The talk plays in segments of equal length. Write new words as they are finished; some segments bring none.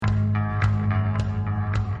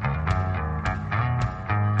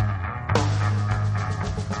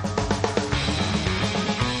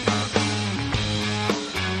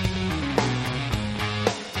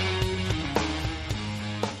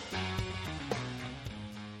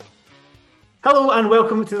Hello and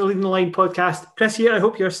welcome to the Leading the Line podcast. Chris here. I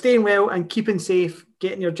hope you're staying well and keeping safe,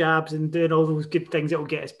 getting your jabs and doing all those good things that will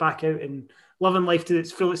get us back out and living life to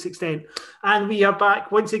its fullest extent. And we are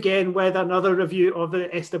back once again with another review of the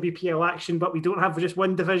SWPL action, but we don't have just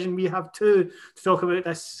one division. We have two to talk about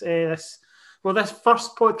this first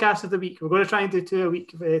podcast of the week. We're going to try and do two a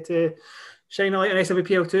week to shine a light on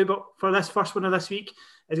SWPL 2, but for this first one of this week,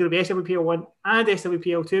 it's going to be SWPL 1 and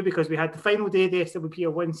SWPL 2 because we had the final day of the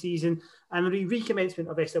SWPL 1 season and the recommencement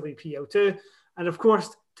of SWPL 2. And of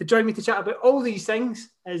course, to join me to chat about all these things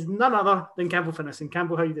is none other than Campbell Finnison.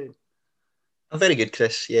 Campbell, how are you doing? I'm very good,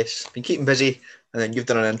 Chris. Yes, been keeping busy, and then you've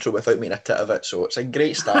done an intro without making a tit of it, so it's a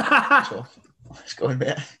great start. So let's go on,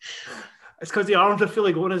 mate. It's because the arms are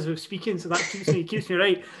fully going as we're speaking, so that keeps me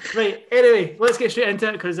right. Right. Anyway, let's get straight into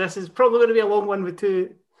it because this is probably going to be a long one with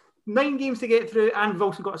 9 games to get through, and we've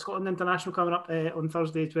also got a Scotland International coming up on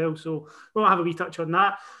Thursday as well, so we'll have a wee touch on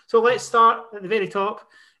that. So let's start at the very top.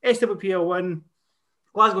 SWPL 1,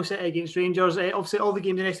 Glasgow City against Rangers. Obviously, all the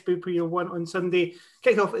games in SWPL 1 on Sunday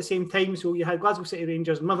kicked off at the same time, so you had Glasgow City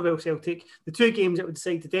Rangers and Motherwell Celtic, the two games that would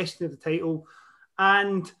decide the destiny of the title.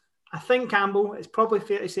 And I think, Campbell, it's probably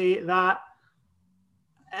fair to say that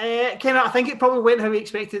I think it probably went how we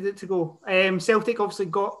expected it to go. Celtic obviously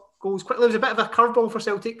got goals quickly. There was a bit of a curveball for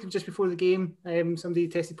Celtic just before the game. Somebody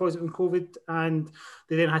tested positive on COVID and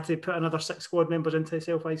they then had to put another 6 squad members into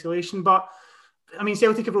self-isolation. But, I mean,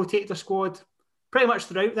 Celtic have rotated their squad pretty much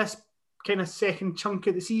throughout this kind of second chunk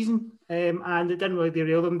of the season, and it didn't really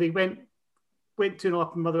derail them. They went 2-0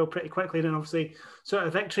 up in Motherwell pretty quickly and then obviously sort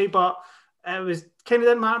of victory, but it was kind of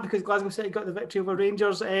didn't matter because Glasgow City got the victory over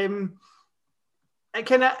Rangers. It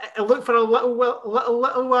looked for a little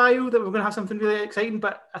while that we were going to have something really exciting,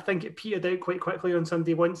 but I think it petered out quite quickly on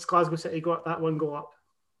Sunday once Glasgow City got that one goal up.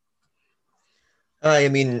 I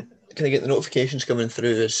mean, can I get the notifications coming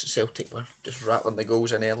through as Celtic were just rattling the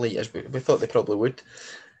goals in early, as we thought they probably would.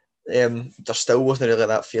 There still wasn't really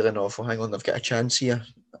that feeling of, oh, hang on, they've got a chance here,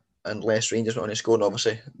 unless Rangers were on a score. And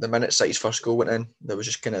obviously, the minute City's first goal went in, there was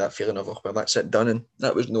just kind of that feeling of, oh, well, that's it, done. And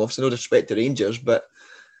that was obviously no disrespect to Rangers, but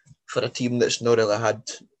for a team that's not really had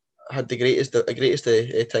the greatest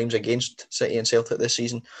times against City and Celtic this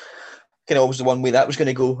season, kind of always the one way that was going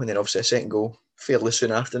to go, and then obviously a second goal fairly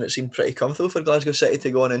soon after, and it seemed pretty comfortable for Glasgow City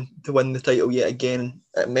to go on and to win the title yet again.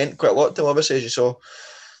 It meant quite a lot to them, obviously, as you saw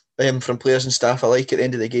from players and staff alike at the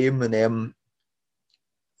end of the game, and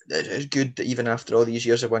it's good that even after all these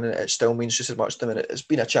years of winning it still means just as much to them. And it's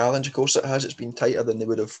been a challenge, of course it has. It's been tighter than they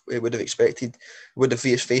would have expected,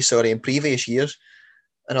 faced in previous years.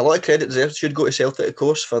 And a lot of credit should go to Celtic, of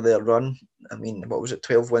course, for their run. I mean, what was it,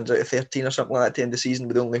 12 wins out of 13 or something like that at the end of the season,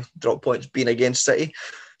 with the only drop points being against City.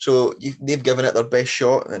 So they've given it their best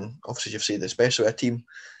shot, and obviously you've said, especially a team,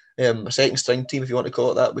 a second string team, if you want to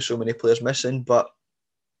call it that, with so many players missing. But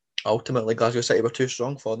ultimately, Glasgow City were too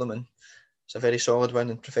strong for them, and it's a very solid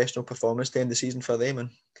win and professional performance to end the season for them, and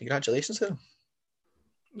congratulations to them.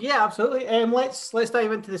 Yeah, absolutely. Let's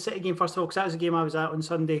dive into the City game first of all, because that was a game I was at on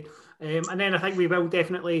Sunday, and then I think we will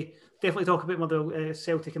definitely talk about Motherwell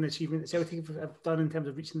Celtic and the achievement that Celtic have done in terms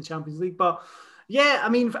of reaching the Champions League. But yeah, I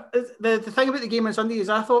mean, the thing about the game on Sunday is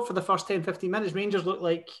I thought for the first 10-15 minutes, Rangers looked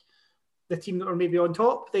like the team that were maybe on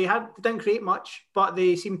top. They didn't create much, but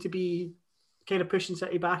they seemed to be kind of pushing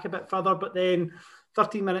City back a bit further. But then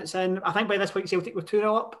 13 minutes in, I think by this point Celtic were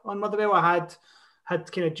 2-0 up on Motherwell. I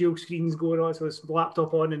had kind of dual screens going on, so I was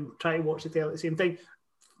laptop on and trying to watch the tele at the same time.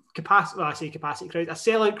 Capacity crowd, a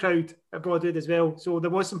sellout crowd at Broadwood as well. So there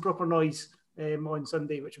was some proper noise on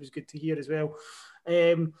Sunday, which was good to hear as well.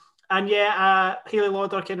 And yeah, Hayley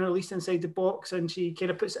Lauder kind of released inside the box, and she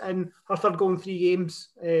kind of puts it in her third goal in 3 games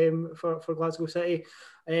for Glasgow City.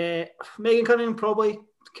 Megan Cunningham probably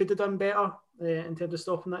could have done better in terms of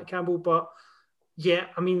stopping that, Campbell. But yeah,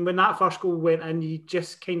 I mean, when that first goal went in, you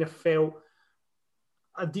just kind of felt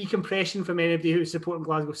a decompression from anybody who was supporting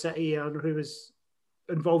Glasgow City or who was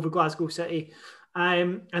involved with Glasgow City.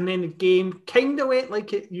 And then the game kind of went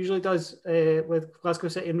like it usually does with Glasgow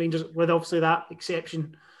City and Rangers, with obviously that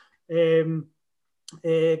exception. Rangers,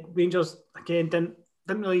 again, didn't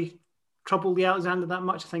really trouble the Alexander that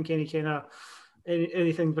much. I think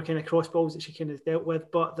anything but kind of cross balls that she kind of dealt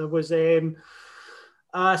with. But there was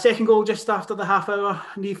second goal just after the half hour,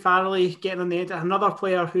 Niamh Farrelly getting on the end. Another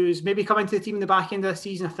player who's maybe come into the team in the back end of the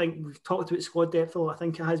season. I think we've talked about squad depth a lot. I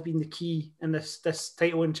think it has been the key in this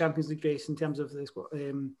title and Champions League race in terms of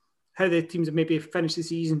how the teams have maybe finished the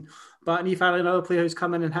season. But Niamh Farrelly, another player who's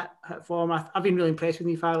come in and hit form. I've been really impressed with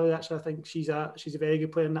Niamh Farrelly, actually. I think she's a very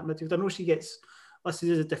good player in that midfield. I know she gets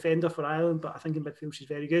listed as a defender for Ireland, but I think in midfield she's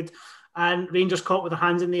very good. And Rangers caught with their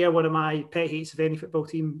hands in the air. One of my pet hates of any football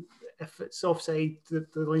team if it's offside, the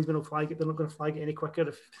linesman will flag it. They're not going to flag it any quicker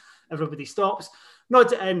if everybody stops.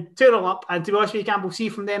 Nods it in, 2-0 up, and to be honest with you, Campbell, see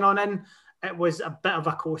from then on in, it was a bit of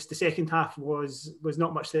a coast. The second half was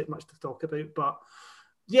not much to talk about, but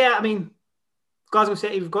yeah, I mean, Glasgow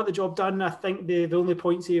City have got the job done. I think the only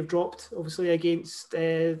points they have dropped, obviously, against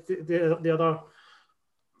the other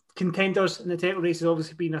contenders in the title race has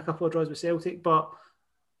obviously been a couple of draws with Celtic, but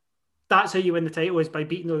that's how you win the title, is by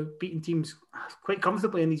beating teams quite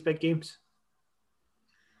comfortably in these big games.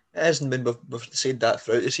 It hasn't been, we've said that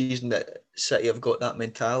throughout the season, that City have got that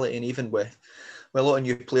mentality, and even with a lot of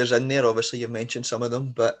new players in there, obviously you've mentioned some of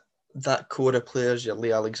them, but that core of players, your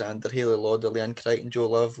Lee Alexander, Haley Lauder, Leanne Crichton, Joe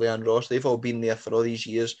Love, Leanne Ross, they've all been there for all these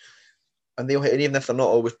years, and even if they're not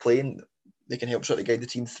always playing, they can help sort of guide the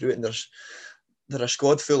team through it. And they're a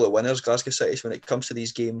squad full of winners, Glasgow City. When it comes to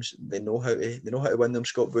these games, they know how to win them.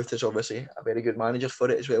 Scott Booth is obviously a very good manager for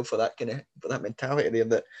it as well, for that mentality there.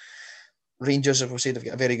 That Rangers, as we said, have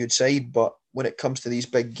got a very good side, but when it comes to these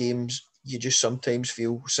big games, you just sometimes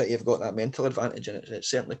feel City have got that mental advantage, and it's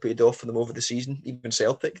certainly paid off for them over the season. Even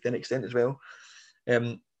Celtic to an extent as well.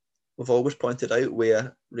 We've always pointed out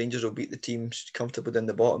where Rangers will beat the teams comfortably in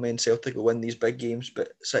the bottom end, Celtic will win these big games,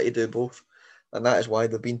 but City do both, and that is why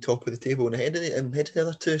they've been top of the table and ahead of the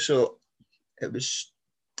other two. So it was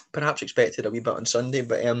perhaps expected a wee bit on Sunday,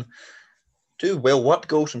 but two well-worked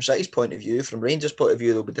goals from City's point of view. From Rangers' point of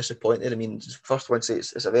view, they'll be disappointed. I mean, first one,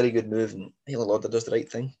 it's a very good move, and Haley Lauder does the right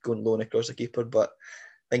thing, going low and across the keeper, but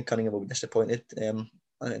I think Cunningham will be disappointed. And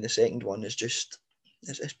then the second one is just,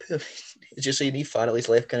 it's poor. As you see, Niamh Farrelly's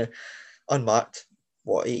left kind of unmarked,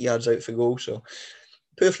 8 yards out for goal, so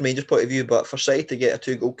poor from Rangers' point of view, but for City to get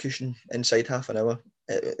a 2-goal cushion inside half an hour,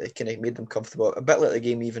 it kind of made them comfortable. A bit like the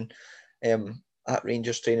game even at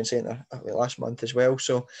Rangers Training Centre last month as well,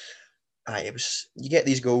 so it was, you get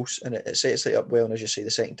these goals and it sets it up well, and as you say,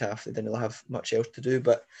 the second half they didn't really have much else to do,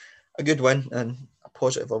 but a good win and a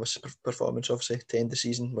positive performance obviously to end the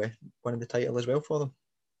season with winning the title as well for them.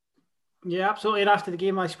 Yeah, absolutely. And after the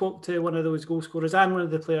game, I spoke to one of those goal scorers and one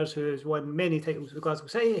of the players who has won many titles with Glasgow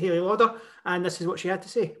City, Haley Lauder, and this is what she had to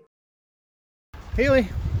say. Haley,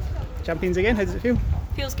 champions again, how does it feel?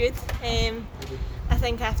 Feels good. I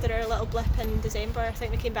think after our little blip in December, I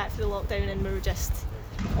think we came back through the lockdown and we were just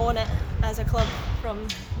on it as a club, from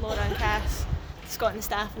Laura and Cass, Scott and the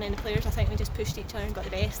staff, and then the players. I think we just pushed each other and got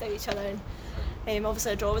the best out of each other, and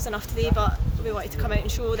obviously a draw was enough today, but we wanted to come out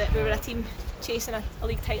and show that we were a team chasing a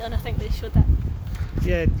league title, and I think they showed that.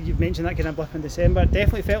 Yeah, you've mentioned that kind of blip in December. It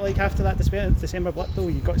definitely felt like after that December blip though,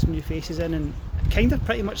 you got some new faces in, and kind of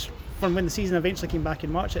pretty much from when the season eventually came back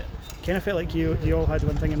in March, it kind of felt like you all had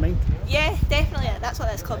one thing in mind. Yeah, definitely. That's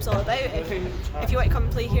what this club's all about. If you want to come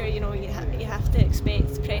and play here, you have to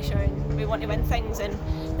expect pressure, and we want to win things, and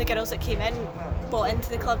the girls that came in bought into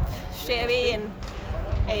the club straight away,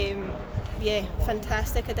 and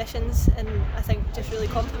fantastic additions, and I think just really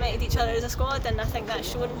complemented each other as a squad, and I think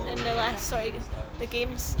that's shown in the last the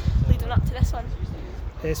games leading up to this one.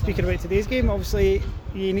 Speaking about today's game, obviously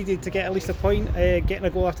you needed to get at least a point, getting a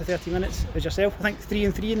goal after 30 minutes as yourself. I think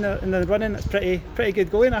 3-3 in the running, that's pretty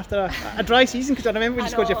good going after a dry season, because I remember when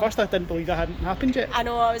you scored your first, I didn't believe that hadn't happened yet. I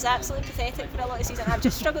know, I was absolutely pathetic for a lot of the season. I've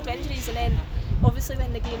just struggled with injuries, and then obviously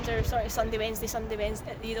when the games are sort of Sunday,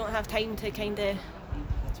 Wednesday, you don't have time to kind of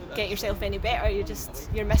get yourself any better.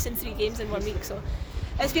 You're missing 3 games in 1 week, so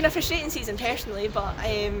it's been a frustrating season personally, but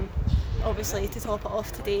obviously to top it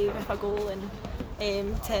off today with a goal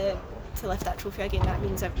and to lift that trophy again, that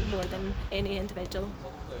means more than any individual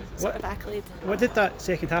sort of accolade. What did that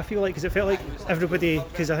second half feel like? Because it felt like everybody,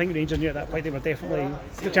 because I think Rangers knew at that point they were definitely,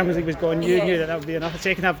 the Champions League was gone, knew that would be enough. The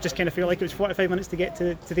second half just kind of felt like it was 45 minutes to get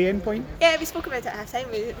to the end point. Yeah, we spoke about it at half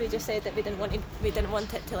time. We just said that we didn't want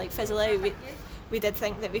it to like fizzle out. We did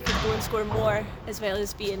think that we could go and score more, as well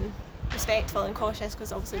as being respectful and cautious,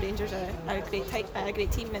 because obviously Rangers are a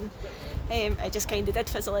great team, and it just kind of did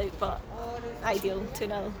fizzle out, but ideal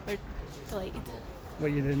 2-0, we're delighted.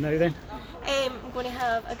 What are you doing now then? I'm going to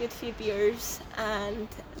have a good few beers and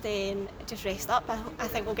then just rest up. I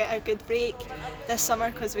think we'll get a good break this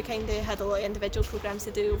summer, because we kind of had a lot of individual programmes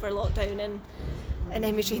to do over lockdown, and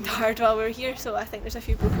then we trained hard while we were here, so I think there's a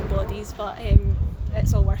few broken bodies, but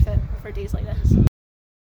it's all worth it for days like this.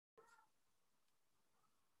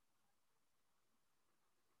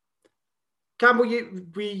 Campbell,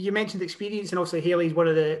 you mentioned experience, and obviously Haley's one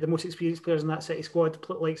of the most experienced players in that City squad,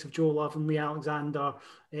 likes of Joe Love and Lee Alexander,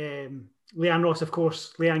 Leanne Ross, of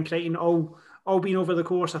course, Leanne Crichton, all been over the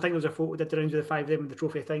course. I think there was a photo did the rounds of the 5 of them with the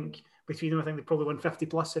trophy. I think between them, I think they probably won 50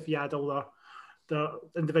 plus if you add all their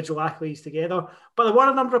individual accolades together. But there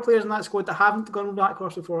were a number of players in that squad that haven't gone over that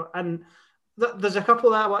course before, and there's a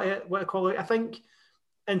couple that I want to call out. I think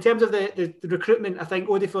in terms of the recruitment, I think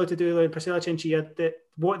Odi Folatadula and Priscilla Chinchilla, that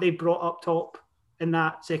what they brought up top in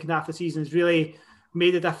that second half of the season has really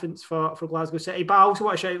made a difference for Glasgow City. But I also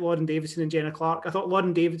want to shout out Lauren Davidson and Jenna Clark. I thought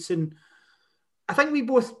Lauren Davidson, I think we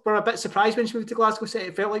both were a bit surprised when she moved to Glasgow City.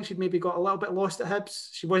 It felt like she'd maybe got a little bit lost at Hibs.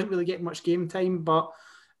 She wasn't really getting much game time, but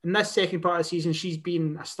in this second part of the season, she's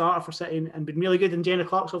been a starter for City and been really good. And Jenna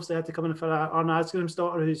Clark's obviously had to come in for Arna Asgrim's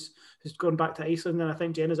daughter, who's gone back to Iceland. And I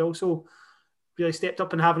think Jenna's also really stepped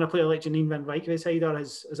up, and having a player like Janine Van Wyk beside her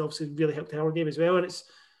has obviously really helped her game as well. And it's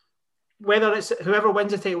whether it's whoever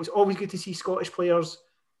wins the title, it's always good to see Scottish players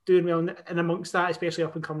doing well, and amongst that, especially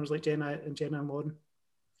up and comers like Jenna and Lauren.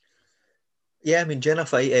 Yeah, I mean Jenna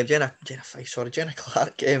Clark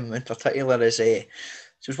in particular is she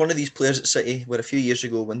was one of these players at City where a few years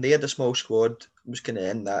ago when they had a small squad, was kind of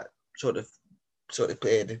in that sort of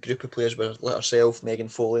the group of players were like herself, Megan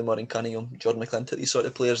Foley, Maureen Cunningham, Jordan McClintock, these sort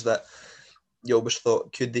of players that you always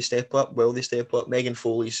thought, could they step up? Will they step up? Megan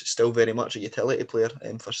Foley's still very much a utility player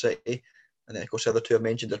for City. And then, of course, the other two I've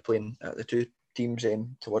mentioned are playing at the two teams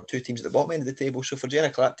toward two teams at the bottom end of the table. So for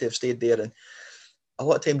Jenna Clark to have stayed there and a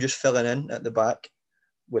lot of time just filling in at the back,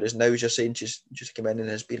 whereas now, as you're saying, she's just come in and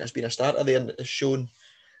has been a starter there, and it's shown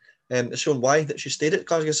why that she stayed at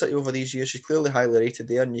Glasgow City over these years. She's clearly highly rated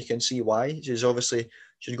there, and you can see why. She's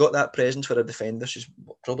got that presence for a defender. She's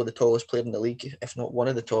probably the tallest player in the league, if not one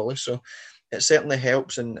of the tallest. So it certainly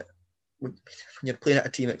helps. And when you're playing at a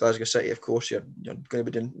team at Glasgow City, of course, you're going to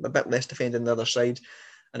be doing a bit less defending the other side,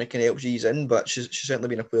 and it can help you ease in. But she's certainly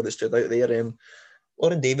been a player that stood out there.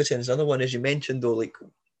 Lauren Davidson is another one, as you mentioned, though. Like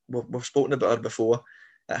we've spoken about her before.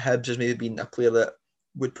 At Hibs has maybe been a player that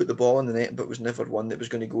would put the ball in the net, but was never one that was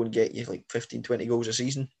going to go and get you like 15, 20 goals a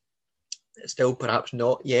season. It's still perhaps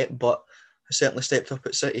not yet, but has certainly stepped up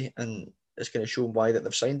at City, and it's kind of shown why that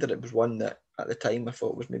they've signed her. It was one that at the time I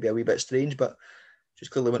thought was maybe a wee bit strange, but she's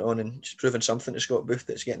clearly went on and she's proven something to Scott Booth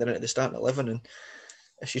that's getting her into the starting 11. And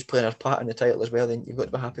if she's playing her part in the title as well, then you've got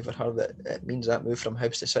to be happy for her that it means that move from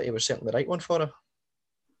Hibs to City was certainly the right one for her.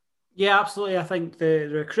 Yeah, absolutely. I think the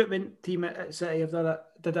recruitment team at City have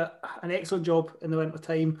did an excellent job in the winter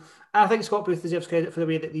time. And I think Scott Booth deserves credit for the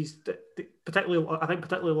way that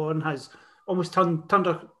particularly Lauren has almost turned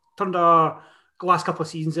our last couple of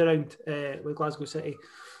seasons around with Glasgow City.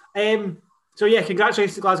 So yeah,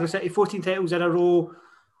 congratulations to Glasgow City, 14 titles in a row.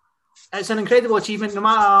 It's an incredible achievement, no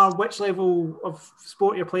matter which level of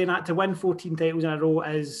sport you're playing at. To win 14 titles in a row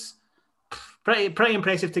is pretty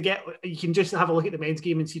impressive to get. You can just have a look at the men's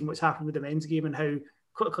game and see what's happened with the men's game and how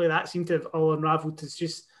quickly that seemed to have all unravelled, to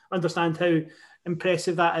just understand how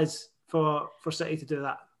impressive that is for City to do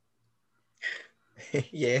that.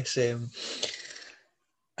 Yes,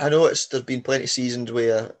 I know there's been plenty of seasons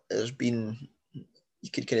where you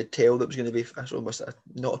could kind of tell that it was going to be almost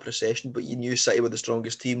not a procession, but you knew City were the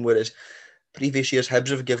strongest team, whereas previous years Hibs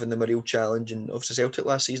have given them a real challenge, and obviously Celtic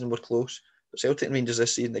last season were close, but Celtic and Rangers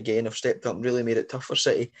this season again have stepped up and really made it tough for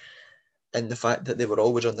City, and the fact that they were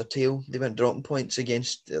always on their tail. They weren't dropping points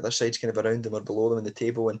against the other sides kind of around them or below them in the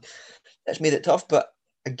table, and it's made it tough. But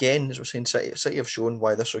again, as we're saying, City have shown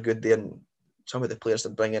why they're so good there, and some of the players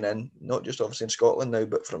they're bringing in, not just obviously in Scotland now,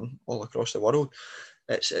 but from all across the world,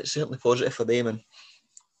 it's certainly positive for them. And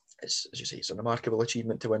it's, as you say, it's a remarkable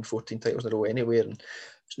achievement to win 14 titles in a row anywhere. And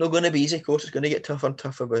it's not going to be easy, of course. It's going to get tougher and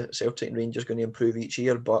tougher, but Celtic and Rangers going to improve each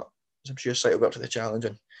year. But I'm sure City will be up to the challenge,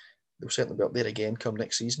 and they'll certainly be up there again come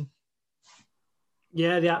next season.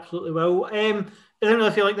 Yeah, they absolutely will. I don't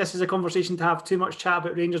really feel like this is a conversation to have too much chat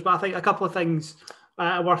about Rangers, but I think a couple of things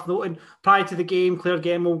are worth noting. Prior to the game, Claire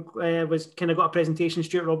Gemmell was kind of got a presentation.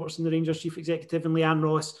 Stuart Robertson, the Rangers chief executive, and Leanne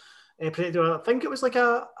Ross presented. I think it was like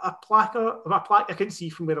a plaque. I couldn't see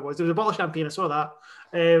from where it was. There was a bottle of champagne. I saw that.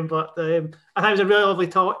 But I thought it was a really lovely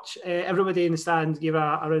touch. Everybody in the stand gave a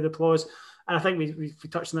round of applause. And I think we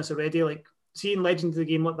touched on this already. Like seeing legends of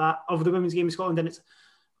the game like that, of the women's game in Scotland, and it's,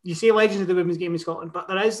 you say legends of the women's game in Scotland, but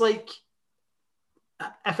there is like,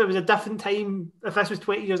 if it was a different time, if this was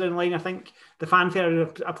 20 years down the line, I think the fanfare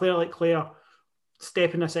of a player like Claire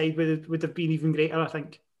stepping aside would have been even greater, I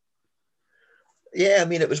think. Yeah, I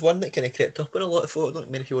mean, it was one that kind of crept up in a lot of folk. I don't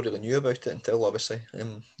think many people really knew about it until, obviously,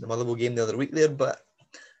 the Motherwell game the other week there. But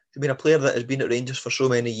to be a player that has been at Rangers for so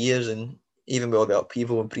many years, and even with all the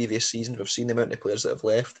upheaval in previous seasons, we've seen the amount of players that have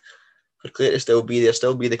left. For Claire to still be there,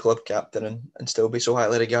 still be the club captain, and still be so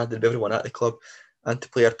highly regarded by everyone at the club, and to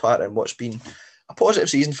play her part in what's been a positive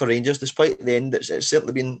season for Rangers, despite the end, it's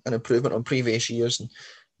certainly been an improvement on previous years, and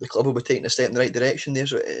the club will be taking a step in the right direction there.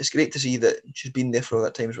 So it's great to see that she's been there for all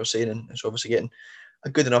that time, as we're saying, and it's obviously getting a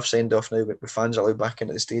good enough send off now with fans allowed back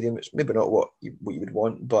into the stadium. It's maybe not what you would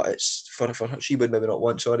want, but it's for she would maybe not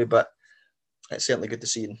want. Sorry, but it's certainly good to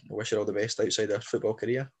see, and I wish her all the best outside her football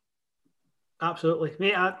career. Absolutely,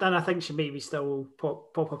 mate. And I think she maybe still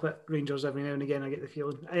pop up at Rangers every now and again. I get the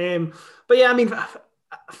feeling. But yeah, I mean,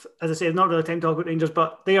 as I say, not really time to talk about Rangers,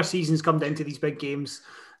 but their seasons come down to these big games.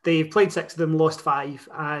 They've played 6 of them, lost 5,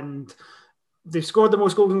 and they've scored the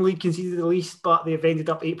most goals in the league, conceded the least, but they've ended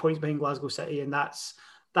up 8 points behind Glasgow City, and that's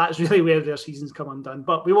really where their seasons come undone.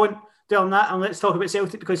 But we won't dwell on that, and let's talk about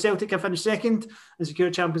Celtic, because Celtic have finished second and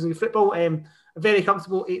secured Champions League football. A very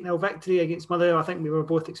comfortable 8-0 victory against Motherwell. I think we were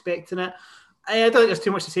both expecting it. I don't think there's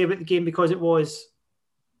too much to say about the game because it was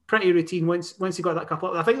pretty routine once they got that couple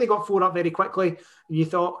up. I think they got 4 up very quickly, and you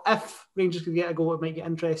thought if Rangers could get a goal, it might get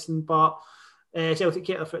interesting, but Celtic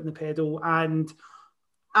kept their foot in the pedal, and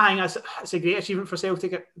I think that's a great achievement for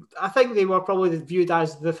Celtic. I think they were probably viewed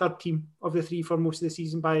as the third team of the 3 for most of the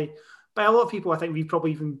season by a lot of people. I think we've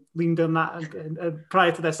probably even leaned on that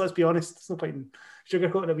prior to this. Let's be honest, it's no point in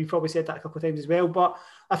sugarcoating it. We've probably said that a couple of times as well. But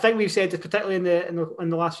I think we've said it particularly in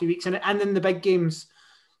the last few weeks, and in the big games,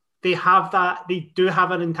 they have that. They do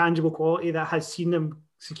have an intangible quality that has seen them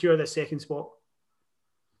secure the second spot.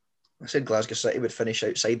 I said Glasgow City would finish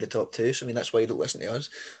outside the top 2, so I mean that's why you don't listen to us.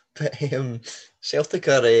 But Celtic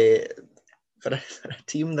are for a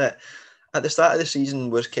team that at the start of the season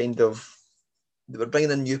was kind of, they were bringing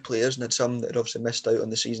in new players and had some that had obviously missed out on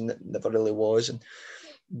the season that never really was, and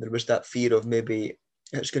there was that fear of maybe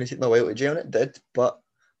it's going to take them a while to gel, and it did. But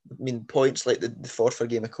I mean, points like the Forfar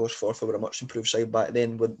game, of course, Forfar were a much improved side back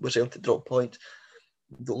then. Was able to drop points.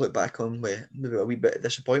 Don't look back on with maybe a wee bit of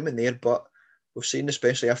disappointment there, but we've seen,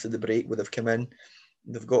 especially after the break, where they've come in,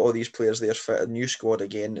 they've got all these players there fit, a new squad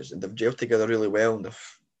again, and they've gelled together really well, and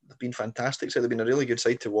they've been fantastic. So they've been a really good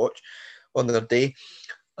side to watch on their day.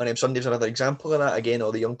 And Sunday's another example of that. Again,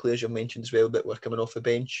 all the young players you've mentioned as well that were coming off the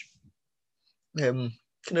bench, kind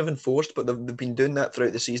of enforced, but they've been doing that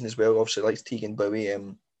throughout the season as well. Obviously, like Tegan Bowie,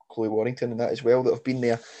 Chloe Warrington, and that as well, that have been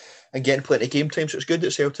there and getting plenty of game time. So it's good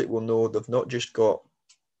that Celtic will know they've not just got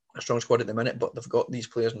a strong squad at the minute, but they've got these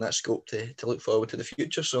players and that scope to look forward to the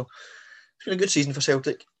future. So it's been a good season for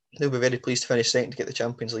Celtic. They'll be very pleased to finish second to get the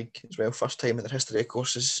Champions League as well. First time in their history, of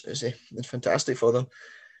course, is fantastic for them.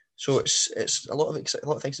 So it's a lot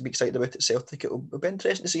of things to be excited about at Celtic. It'll be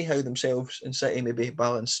interesting to see how themselves and City maybe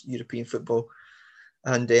balance European football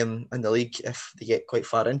and the league if they get quite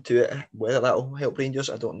far into it. Whether that'll help Rangers,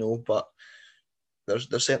 I don't know, but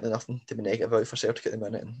there's certainly nothing to be negative about for Celtic at the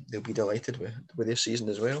minute, and they'll be delighted with their season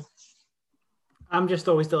as well. I'm just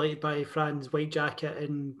always delighted by Fran's white jacket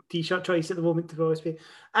and t-shirt choice at the moment, to be honest with you.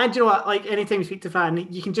 And you know what, like anytime you speak to Fran,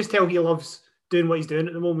 you can just tell he loves doing what he's doing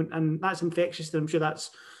at the moment, and that's infectious, and I'm sure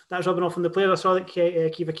that's rubbing off on the players. I saw that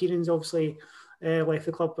Kiva Kieran's obviously left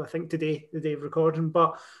the club, I think today, the day of recording,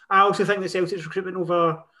 but I also think that Celtic's recruitment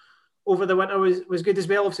over the winter was good as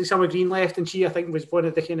well. Obviously, Summer Green left, and she, I think, was one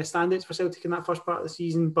of the kind of standouts for Celtic in that first part of the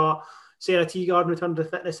season. But Sarah Teagarden returned to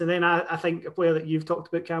fitness, and then I think a player that you've talked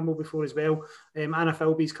about, Campbell, before as well, Anna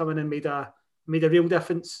Philby's coming in, made a real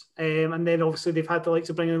difference. And then obviously they've had the likes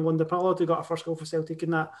of bringing in Linda Pollard, who got a first goal for Celtic in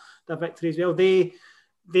that victory as well.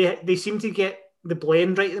 They seem to get the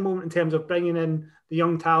blend right at the moment in terms of bringing in the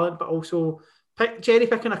young talent, but also cherry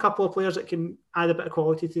picking a couple of players that can add a bit of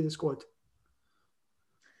quality to the squad.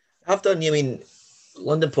 I've done. I mean,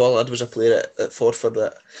 London Pollard was a player at Forfar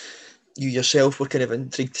that you yourself were kind of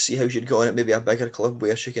intrigued to see how she'd go on at maybe a bigger club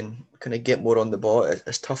where she can kind of get more on the ball.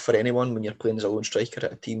 It's tough for anyone when you're playing as a lone striker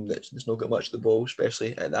at a team that's not got much of the ball,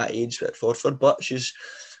 especially at that age at Forfar. But she's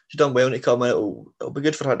done well to come in. It'll be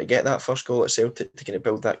good for her to get that first goal at Celtic to kind of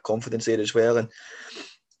build that confidence there as well. And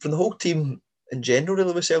from the whole team in general,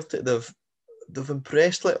 really, with Celtic, they've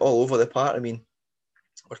impressed like all over the park. I mean,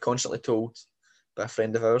 we're constantly told by a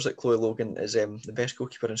friend of ours that Chloe Logan is the best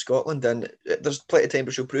goalkeeper in Scotland, and there's plenty of time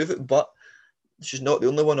where she'll prove it, but she's not the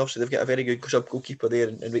only one. Obviously, they've got a very good sub-goalkeeper there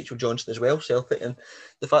in Rachel Johnson as well, Celtic, and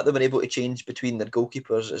the fact they've been able to change between their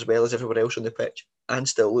goalkeepers as well as everywhere else on the pitch and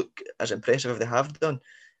still look as impressive as they have done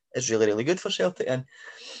is really, really good for Celtic. And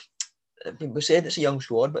I mean, we said it's a young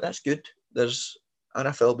squad, but that's good. There's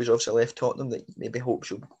Anna Philby's obviously left Tottenham that maybe hope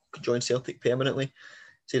she'll join Celtic permanently.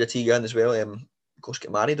 Sarah Teagan as well. Of course,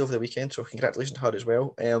 get married over the weekend, so congratulations to her as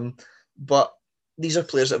well. But these are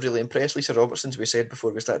players that have really impressed. Lisa Robertson, as we said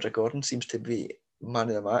before we started recording, seems to be man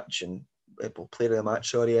of the match and player of the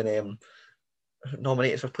match, and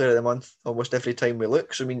nominated for player of the month almost every time we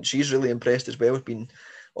look. So I mean, she's really impressed as well. Has been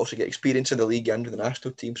also get experience in the league and with the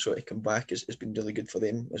national team, so to come back has been really good for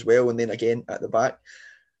them as well. And then again at the back,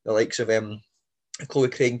 the likes of Chloe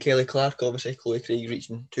Craig and Kelly Clark. Obviously, Chloe Craig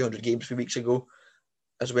reaching 200 games a few weeks ago.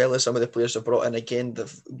 as well as some of the players they've brought in, again,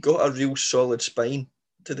 they've got a real solid spine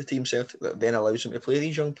to the team Celtic that then allows them to play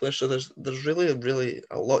these young players. So there's really, really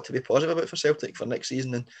a lot to be positive about for Celtic for next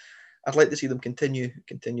season, and I'd like to see them continue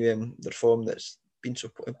their form that's been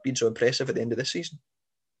so impressive at the end of this season.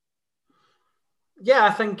 Yeah,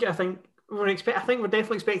 I think we're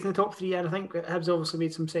definitely expecting the top three, and I think Hibs obviously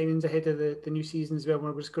made some signings ahead of the new season as well.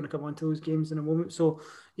 We're just going to come on to those games in a moment. So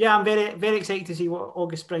yeah, I'm very, very excited to see what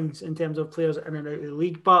August brings in terms of players in and out of the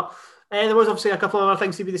league. But there was obviously a couple of other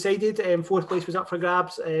things to be decided. Fourth place was up for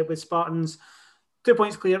grabs with Spartans 2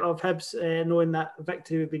 points clear of Hibs, knowing that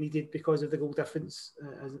victory would be needed because of the goal difference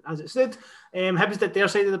as it stood. Hibs did their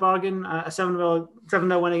side of the bargain, a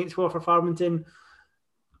 7-0 win against Forfar Farmington.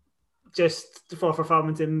 Just Forfar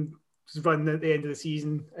Farmington's run at the end of the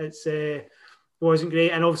season, it wasn't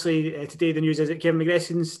great. And obviously today the news is that Kevin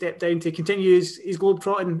McGresson stepped down to continue his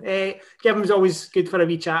globe-trotting. Kevin was always good for a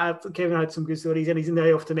wee chat. Kevin had some good stories, and he's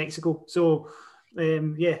now off to Mexico. So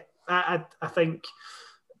I think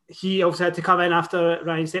he obviously had to come in after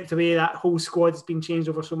Ryan stepped away. That whole squad has been changed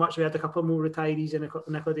over so much. We had a couple more retirees in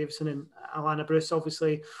Nicola Davison and Alana Bruce,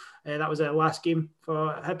 obviously. That was our last game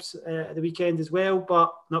for Hibs at the weekend as well.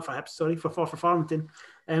 But not for Hibs, sorry, for Forfar Farmington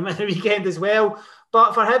at the weekend as well.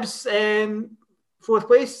 But for Hibs, fourth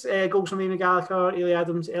place, goals from Amy Gallagher, Ailey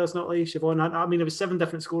Adams, Ellis Notley, Siobhan. I mean, there was 7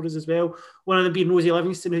 different scorers as well. One of them being Rosie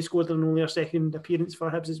Livingston, who scored in only her second appearance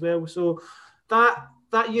for Hibs as well. So that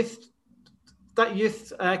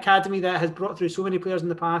youth academy that has brought through so many players in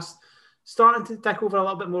the past, starting to take over a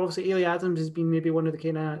little bit more. Obviously, Ailey Adams has been maybe one of the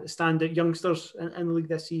kind of standout youngsters in the league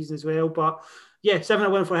this season as well. But yeah,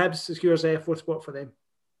 7-0 win for Hibs secures a fourth spot for them.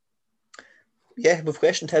 Yeah, we've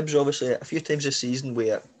questioned Hibs obviously a few times this season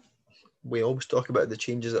where we always talk about the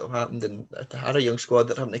changes that have happened and they had a young squad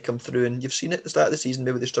that haven't come through, and you've seen it at the start of the season,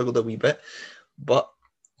 maybe they struggled a wee bit, but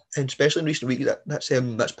especially in recent weeks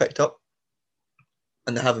that's picked up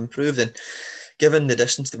and they have improved. And given the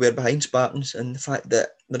distance they were behind Spartans and the fact that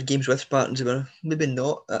their games with Spartans were maybe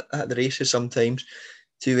not at the races sometimes,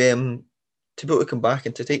 to be able to come back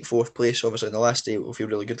and to take fourth place, obviously on the last day, it will feel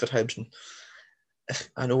really good for Hibs. And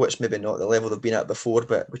I know it's maybe not the level they've been at before,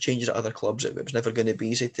 but with changes at other clubs, it was never going to be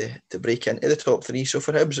easy to break into the top 3. So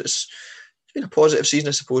for Hibs, it's been a positive season,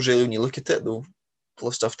 I suppose, really, when you look at it. They'll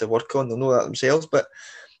have stuff to work on, they'll know that themselves, but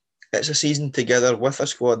it's a season together with a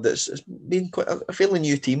squad that's been quite a fairly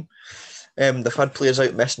new team. They've had players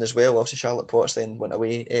out missing as well. Obviously, Charlotte Potts then went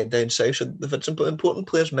away down south, so they've had some important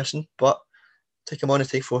players missing, but to come on and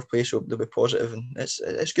take fourth place, they'll be positive, and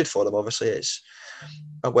it's good for them. Obviously, it's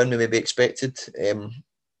a win we maybe expected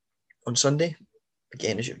on Sunday.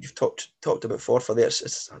 Again, as you've talked about Forfar there,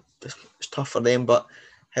 it's tough for them, but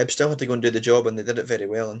Hibs still had to go and do the job, and they did it very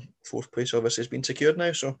well. And fourth place obviously has been secured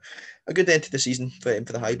now, so a good end to the season for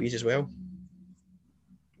the Highbees as well.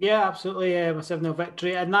 Yeah, absolutely, a 7-0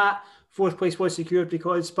 victory, and that fourth place was secured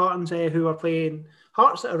because Spartans, who were playing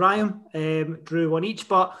Hearts at Orion, drew 1 each,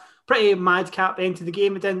 but pretty madcap end to the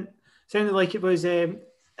game. It sounded like it was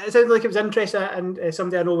interesting, and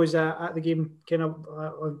somebody I know was at the game, kind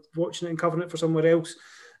of watching it and covering it for somewhere else,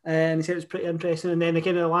 and he said it was pretty interesting. And then the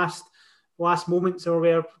kind of last moments or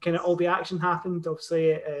where kind of all the action happened,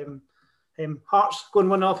 obviously Hearts going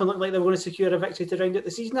 1-0 and looked like they were going to secure a victory to round out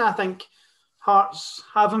the season. I think Hearts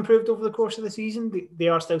have improved over the course of the season. They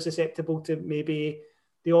are still susceptible to maybe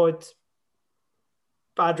the odd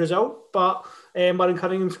bad result, but Murray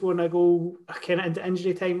Cunningham scoring a goal kind of into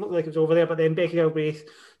injury time, looked like it was over there, but then Becky Galbraith,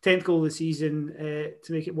 10th goal of the season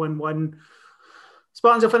to make it 1-1.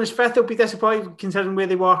 Spartans will finish 5th. They'll be disappointed considering where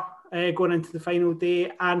they were going into the final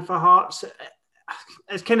day. And for Hearts,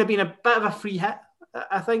 it's kind of been a bit of a free hit.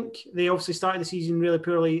 I think they obviously started the season really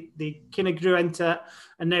poorly. They kind of grew into it,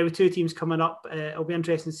 and now with 2 teams coming up, it'll be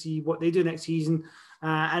interesting to see what they do next season.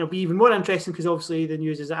 And it'll be even more interesting because obviously the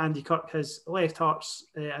news is that Andy Kirk has left Hearts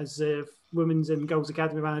as the Women's and Girls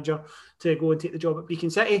Academy manager to go and take the job at Beacon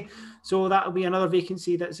City. So that'll be another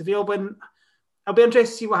vacancy that's available. And I'll be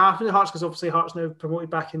interested to see what happens with Hearts, because obviously Hearts now promoted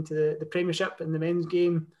back into the Premiership in the men's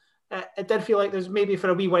game. It did feel like there's maybe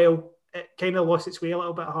for a wee while it kind of lost its way a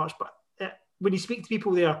little bit at Hearts, but when you speak to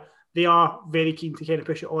people there, they are very keen to kind of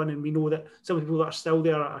push it on, and we know that some of the people that are still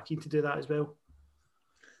there are keen to do that as well.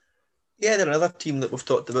 Yeah, they're another team that we've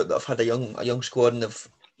talked about that have had a young squad, and they've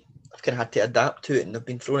kind of had to adapt to it, and they've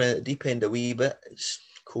been thrown in at the deep end a wee bit.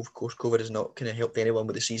 Of course, COVID has not kind of helped anyone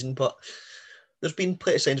with the season, but there's been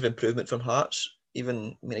plenty of signs of improvement from Hearts.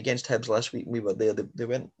 Even, against Hibs last week, we were there. They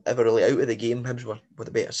weren't ever really out of the game. Hibs were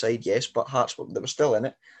the better side, yes, but Hearts they were still in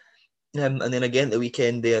it. And then again the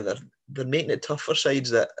weekend there, they're making it tough for sides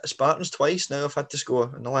that Spartans twice now have had to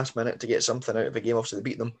score in the last minute to get something out of a game. Obviously they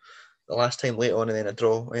beat them the last time late on and then a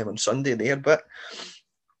draw on Sunday there. But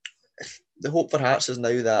the hope for Hearts is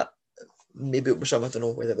now that maybe it'll be some, I don't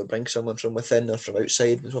know whether they'll bring someone from within or from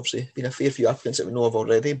outside. There's obviously been a fair few applicants that we know of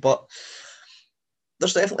already, but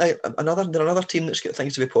there's definitely another team that's got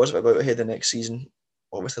things to be positive about ahead of next season.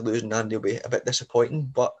 Obviously losing Andy will be a bit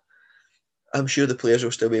disappointing, but I'm sure the players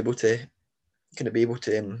will still be able to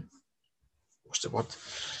what's the word?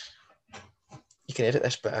 You can edit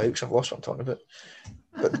this bit out because I've lost what I'm talking about.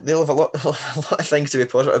 But they'll have a lot of things to be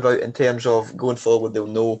positive about in terms of going forward. They'll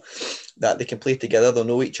know that they can play together. They'll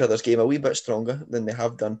know each other's game a wee bit stronger than they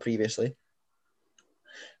have done previously.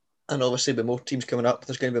 And obviously, with more teams coming up,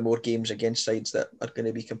 there's going to be more games against sides that are going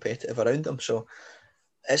to be competitive around them. So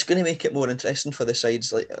it's going to make it more interesting for the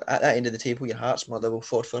sides. Like at that end of the table, your Hearts, Motherwell,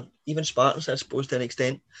 Forfar, even Spartans, I suppose, to an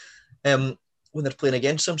extent, when they're playing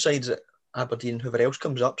against some sides at Aberdeen, whoever else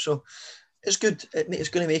comes up. So it's good. It's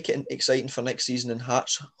going to make it exciting for next season. And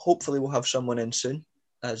Hearts, hopefully, we'll have someone in soon,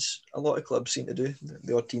 as a lot of clubs seem to do.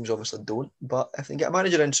 The odd teams obviously don't. But if they can get a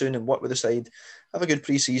manager in soon and work with the side, have a good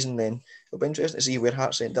pre-season, then it'll be interesting to see where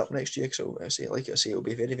Hearts end up next year. So it'll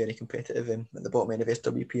be very, very competitive at the bottom end of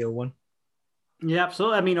SWPL 1. Yeah,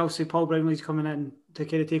 absolutely. I mean, obviously, Paul Brownlee's coming in to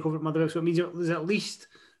kind of take over at Motherwell, so it means there's at least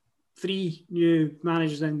 3 new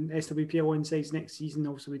managers in SWPL 1 sides next season.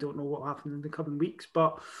 Obviously, we don't know what will happen in the coming weeks,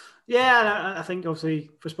 but yeah, I think obviously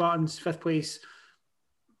for Spartans, 5th place,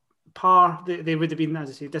 par, they would have been, as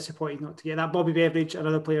I say, disappointed not to get that. Bobby Beveridge,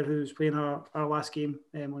 another player who's playing our last game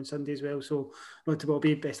on Sunday as well. So, not to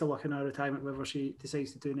Bobby, best of luck in her retirement, whatever she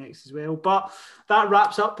decides to do next as well. But that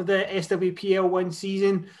wraps up the SWPL 1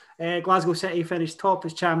 season. Glasgow City finished top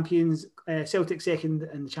as champions, Celtic second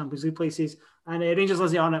in the Champions League places, and Rangers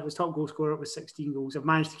Lizzie Arnott was top goal scorer with 16 goals. I've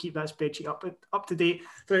managed to keep that spreadsheet up to date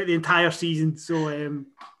throughout the entire season, so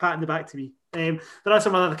pat in the back to me. There are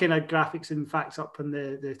some other kind of graphics and facts up on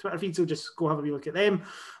the Twitter feed, so just go have a wee look at them.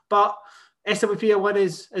 But SWPL 1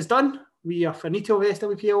 is done. We are finito with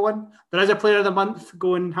SWPL 1. There is a player of the month.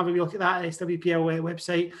 Go and have a wee look at that SWPL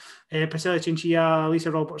website. Priscilla Chinchilla,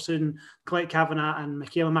 Lisa Robertson, Colette Kavanagh and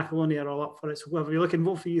Michaela McAloney are all up for it. So whoever you're looking,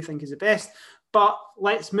 vote for you think is the best. But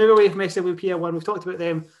let's move away from SWPL 1. We've talked about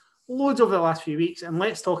them loads over the last few weeks, and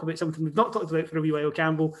let's talk about something we've not talked about for a wee while,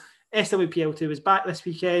 Campbell. SWPL 2 is back this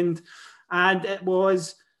weekend, and it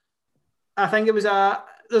was, I think it was a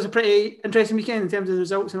pretty interesting weekend in terms of the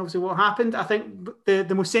results and obviously what happened. I think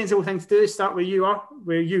the most sensible thing to do is start where you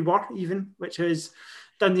were even, which was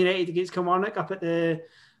Dundee United against Kilmarnock up at the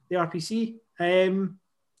RPC. Do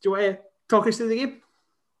you want to talk us through the game?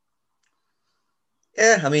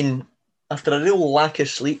 Yeah, I mean, after a real lack of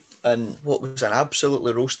sleep and what was an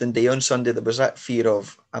absolutely roasting day on Sunday, there was that fear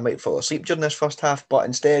of I might fall asleep during this first half, but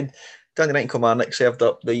instead Dundee United and Kilmarnock served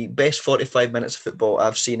up the best 45 minutes of football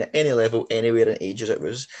I've seen at any level, anywhere in ages. It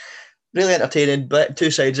was really entertaining, but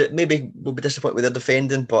two sides that maybe will be disappointed with their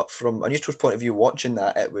defending, but from a neutral's point of view, watching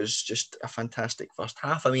that, it was just a fantastic first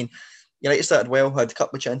half. I mean, United started well, had a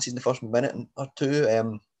couple of chances in the first minute or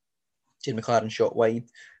two. Jane McLaren shot wide,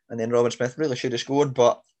 and then Robin Smith really should have scored,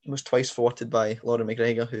 but was twice thwarted by Lauren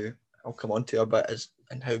McGregor, who I'll come on to a bit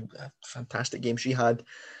and how a fantastic game she had.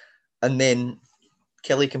 And then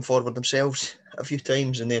Kelly came forward themselves a few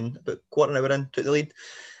times, and then about quarter of an hour in, took the lead.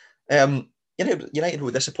 United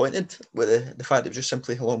were disappointed with the fact it was just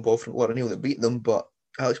simply a long ball from Lauren Neal that beat them, but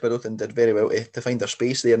Alex Middleton did very well to find their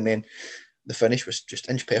space there, and then the finish was just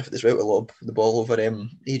inch perfect as well to lob the ball over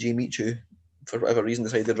AJ Michu. For whatever reason,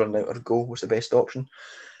 decided to run out or goal was the best option.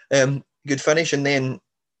 Good finish, and then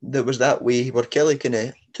there was that way where Kelly kind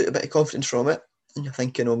of took a bit of confidence from it, and you're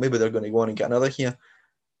thinking, maybe they're going to go on and get another here,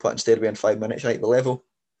 but instead we in 5 minutes right at the level.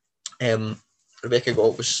 Rebecca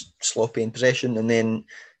Galt was sloppy in possession, and then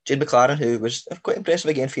Jade McLaren, who was quite impressive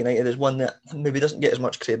again for United, is one that maybe doesn't get as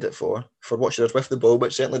much credit for what she does with the ball,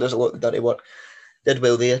 but certainly does a lot of the dirty work. Did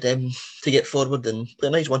well there to get forward and play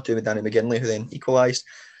a nice 1-2 with Danny McGinley, who then equalised.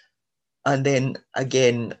 And then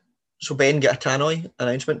again, so Ben got a tannoy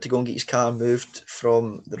announcement to go and get his car moved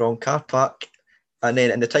from the wrong car park. And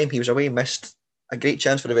then in the time he was away, missed a great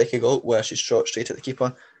chance for Rebecca Galt where she shot straight at the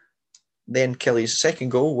keeper. Then Kelly's second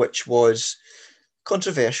goal, which was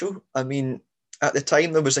controversial. I mean, at the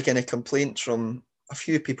time there was a kind of complaint from a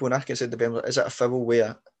few people, and I can say to Ben, is that a foul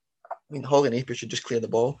where, Holly Napier should just clear the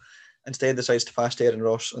ball. Instead decides to pass to Erin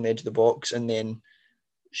Ross on the edge of the box, and then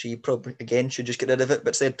she probably again should just get rid of it, but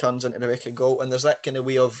instead turns into Rebecca Galt, and there's that kind of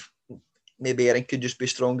way of maybe Erin could just be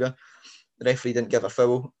stronger. The referee didn't give a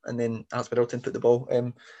foul, and then Alex Middleton put the ball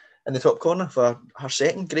in the top corner for her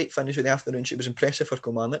second great finish of the afternoon. She was impressive for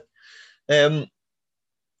Kilmarnock.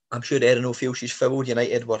 I'm sure Erin will feel she's fouled.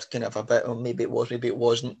 United were kind of a bit, or maybe it was, maybe it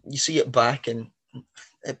wasn't. You see it back, and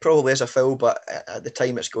it probably is a foul, but at the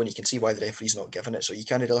time it's going, you can see why the referee's not giving it, so you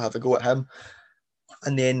can't really have a go at him.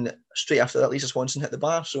 And then straight after that, Lisa Swanson hit the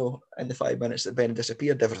bar, so in the 5 minutes that Ben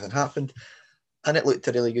disappeared, everything happened. And it looked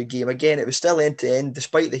a really good game. Again, it was still end to end,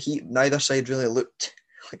 despite the heat, neither side really looked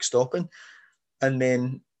like stopping. And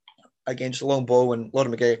then, again, just a long ball, and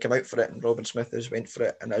Lauren McGregor came out for it, and Robin Smith went for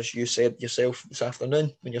it. And as you said yourself this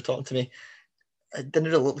afternoon, when you're talking to me, it didn't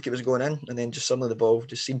really look like it was going in, and then just suddenly the ball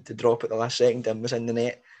just seemed to drop at the last second and was in the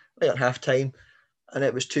net right at half time, and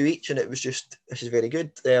it was 2 each, and it was just, this is very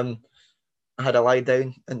good. I had a lie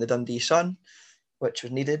down in the Dundee Sun, which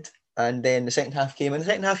was needed, and then the second half came in. The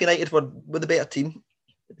second half, United were the better team.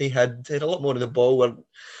 They had a lot more of the ball. Where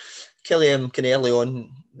Kelly kind of early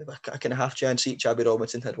on, a kind of half chance each. Abby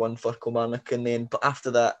Robinson had one for Kilmarnock, and then, but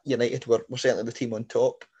after that, United were certainly the team on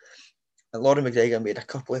top. And Lauren McGregor made a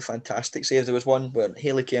couple of fantastic saves. There was one where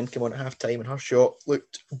Hayley Cairn came on at half time and her shot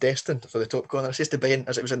looked destined for the top corner. It's just to Ben,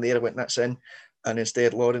 as it was in the air, went that's in. And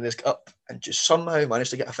instead, Lauren has got up and just somehow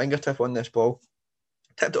managed to get a fingertip on this ball.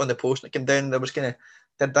 Tipped it on the post and it came down. There was did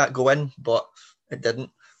that go in? But it didn't.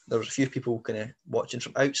 There was a few people kind of watching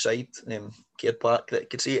from outside Caird Park that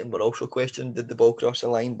could see it and were also questioning, did the ball cross the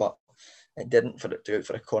line? But it didn't, for it to go out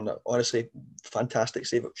for a corner. Honestly, fantastic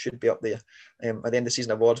save. It should be up there at the end of the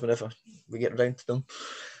season awards whenever we get around to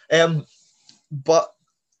them. But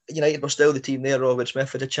United were still the team there. Robin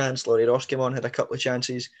Smith had a chance. Laurie Ross came on, had a couple of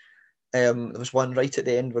chances. There was one right at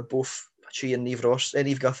the end where both she and Eve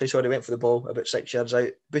Guthrie went for the ball about 6 yards out,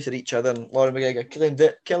 booted each other, and Lauren McGregor claimed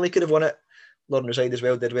it. Kelly could have won it. Lauren Reside as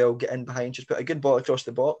well did well, get in behind. She's put a good ball across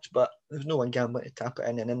the box, but there was no one gambling to tap it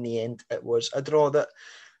in. And in the end, it was a draw that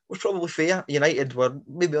was probably fair. United were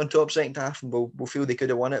maybe on top second half and we'll feel they could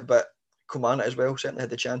have won it, but Kilmarnock as well certainly had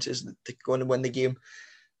the chances to go on and win the game.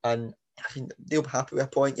 And I think they'll be happy with a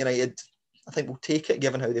point. United, I think, will take it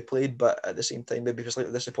given how they played, but at the same time, maybe just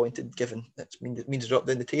slightly disappointed given it means drop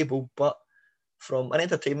down the table. But from an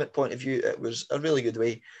entertainment point of view, it was a really good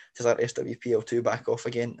way to start SWPL2 back off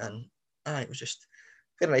again. And it was just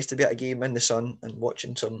very nice to be at a game in the sun and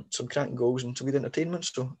watching some cracking goals and some good entertainment.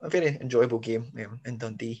 So a very enjoyable game in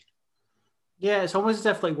Dundee. Yeah, it's almost as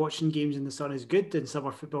if like watching games in the sun is good and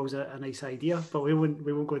summer football is a nice idea, but we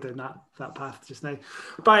won't go down that path just now.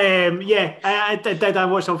 But I did. I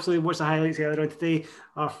watched the highlights earlier on today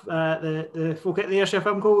of the folk at the Ayrshire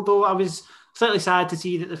Film Goal, though I was slightly sad to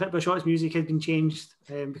see that the Football Shots music had been changed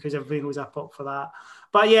because everybody knows up for that.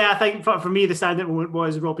 But yeah, I think for me the standout moment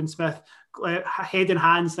was Robin Smith head in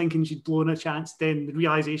hands thinking she'd blown a chance, then the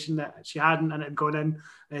realisation that she hadn't and it had gone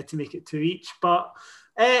in to make it 2 each. But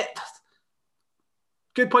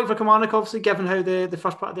good point for Kilmarnock, obviously, given how the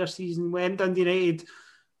first part of their season went. Dundee United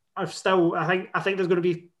are still, I think there's going to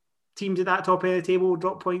be teams at that top end of the table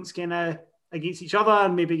drop points kind of against each other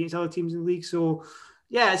and maybe against other teams in the league. So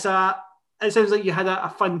yeah, it sounds like you had a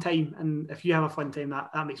fun time, and if you have a fun time,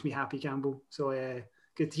 that makes me happy, Campbell. So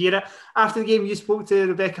good to hear it. After the game, you spoke to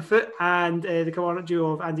Rebecca Foote and the Kilmarnock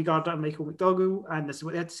duo of Andy Gardner and Michael McDougall, and this is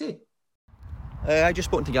what they had to say. I just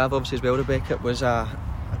spoke to Gav obviously as well, Rebecca. It was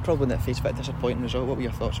probably in that face a bit disappointing result. What were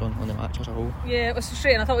your thoughts on the match as a whole? Yeah, it was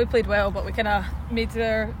frustrating. I thought we played well, but we kind of made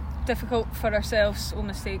it difficult for ourselves. All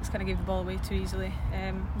mistakes, kind of gave the ball away too easily.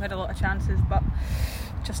 We had a lot of chances, but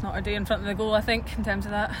just not our day in front of the goal, I think, in terms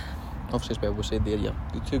of that. Obviously, as well, we said there, you're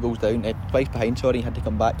 2 goals down, twice behind, had to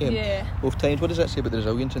come back both times. What does that say about the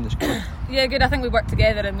resilience in the squad? Yeah, good. I think we work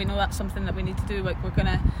together and we know that's something that we need to do. Like, we're going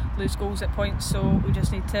to lose goals at points, so we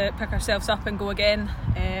just need to pick ourselves up and go again.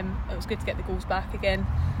 It was good to get the goals back again.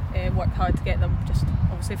 Worked hard to get them, just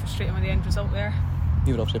obviously frustrating with the end result there.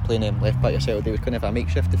 You were obviously playing left back yourself. They was kind of a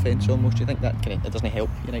makeshift defence almost. Do you think that it doesn't help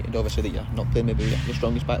United, obviously, that you're not playing maybe your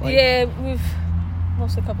strongest back line? Yeah, we've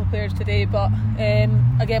lost a couple of players today, but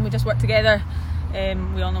again, we just work together.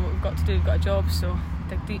 We all know what we've got to do. We've got a job, so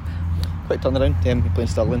dig deep. Quick turnaround. You're playing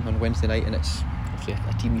Stirling on Wednesday night, and it's obviously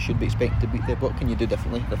a team you should be expecting to beat there. What can you do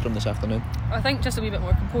differently from this afternoon? I think just a wee bit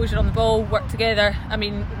more composure on the ball, work together. I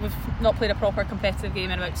mean, we've not played a proper competitive game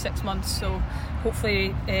in about 6 months, so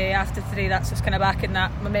hopefully after today that's just kind of back in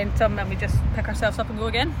that momentum and we just pick ourselves up and go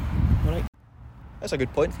again. Alright. That's a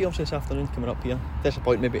good point for you obviously this afternoon coming up here.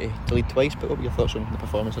 Disappointing maybe to lead twice, but what were your thoughts on the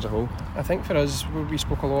performance as a whole? I think for us, we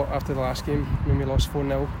spoke a lot after the last game when we lost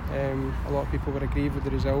 4-0. A lot of people were aggrieved with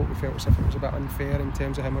the result. We felt as if it was a bit unfair in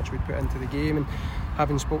terms of how much we'd put into the game, and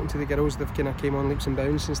having spoken to the girls, they've kind of came on leaps and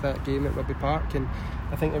bounds since that game at Rugby Park, and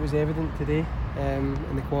I think it was evident today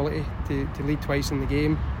in the quality to lead twice in the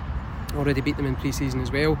game. Already beat them in pre-season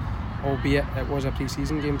as well, albeit it was a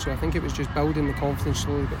pre-season game, so I think it was just building the confidence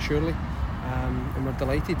slowly but surely. and we're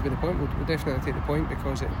delighted with the point. We'll definitely take the point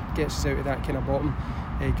because it gets us out of that kind of bottom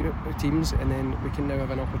group of teams, and then we can now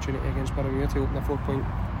have an opportunity against Boroughmuir to open a 4-point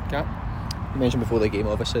gap. You mentioned before the game,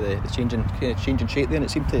 obviously the changing shape there, and it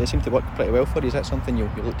seemed to work pretty well for you. Is that something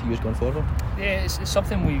you'll look to use going forward? Yeah, it's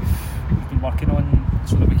something we've been working on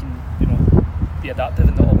so that we can, be adaptive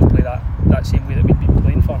and not always play that same way that we've been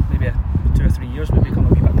playing for maybe 2 or 3 years. We become a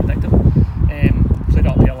wee bit predictable. Played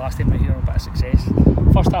up here last time we here, a bit of success.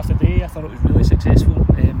 First half of the day, I thought it was really successful.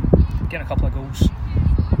 Getting a couple of goals,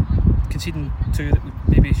 conceding 2 that we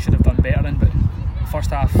maybe should have done better in, but first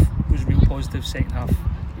half was real positive. Second half,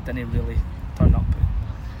 we didn't really turn up.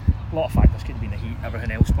 A lot of factors, could have been the heat, everything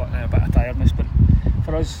else, but a bit of tiredness. But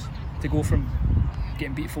for us to go from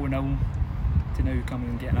getting beat 4-0 to now coming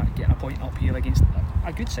and getting a point up here against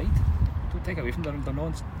a good side, don't take away from them.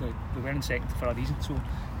 They were in second for a reason. So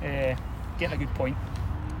getting a good point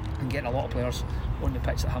and getting a lot of players on the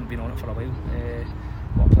pitch that haven't been on it for a while.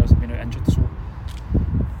 A lot of players have been out injured. So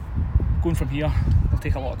going from here, they'll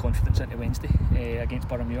take a lot of confidence into Wednesday against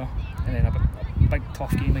Boroughmuir, and then a big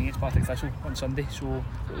tough game against Partick Thistle on Sunday. So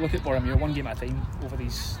we'll look at Boroughmuir one game at a time over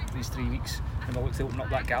these 3 weeks, and we'll look to open up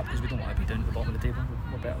that gap because we don't want to be down at the bottom of the table.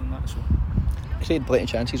 We're better than that. So created plenty of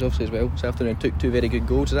chances obviously as well this afternoon. Took 2 very good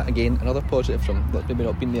goals. Is that again another positive from that maybe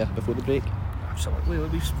not been there before the break? Absolutely.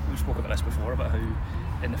 We've spoken about this before about how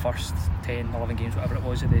in the first 10, 11 games, whatever it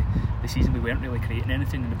was of the season, we weren't really creating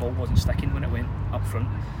anything and the ball wasn't sticking when it went up front.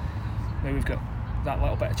 Now we've got that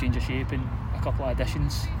little bit of change of shape and a couple of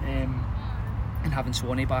additions, and having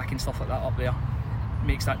Swanee back and stuff like that up there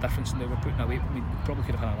makes that difference. And now we're putting away. We probably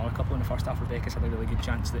could have had another couple in the first half. Rebecca's had a really good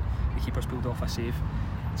chance that the keeper's pulled off a save.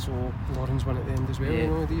 So Lauren's one at the end as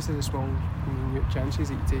well. These are the small minute chances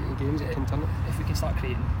that you take in games that can turn it. If we can start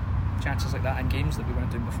creating chances like that in games that we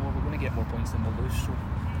weren't doing before, we're going to get more points than we'll lose. So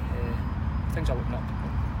things are looking up.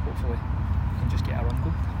 Hopefully we can just get a run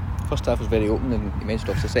goal. First half was very open, and you mentioned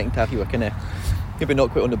obviously the second half you were kind of maybe not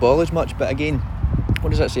quite on the ball as much, but again, what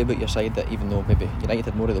does that say about your side that even though maybe United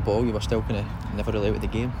had more of the ball, you were still kind of never really out of the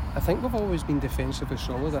game? I think we've always been defensively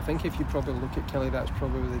solid. I think if you probably look at Kelly, that's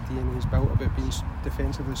probably the DNA is built about being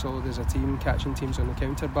defensively solid as a team, catching teams on the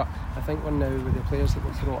counter. But I think we're now, with the players that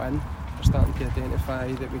we've brought in, we're starting to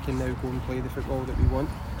identify that we can now go and play the football that we want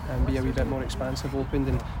and be a wee bit more expansive, opened,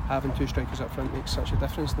 and having 2 strikers up front makes such a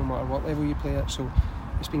difference no matter what level you play at. So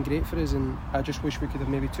it's been great for us, and I just wish we could have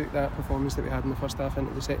maybe took that performance that we had in the first half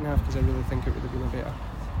into the second half, because I really think it would have been a better,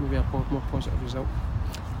 maybe a more positive result.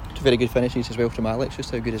 2 very good finishes as well from Alex.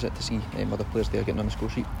 Just how good is it to see other players there getting on the score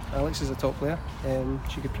sheet? Alex is a top player.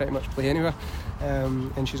 She could pretty much play anywhere,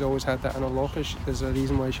 and she's always had that in her locker. There's a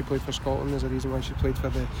reason why she played for Scotland. There's a reason why she played for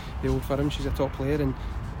the Old Firm. She's a top player, and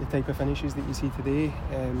the type of finishes that you see today,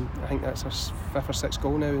 I think that's her 5th or 6th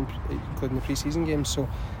goal now, including the pre-season games. So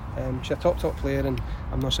she's a top player, and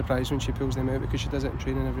I'm not surprised when she pulls them out because she does it in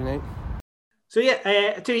training every night. So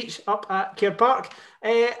yeah, 2 each up at Caird Park,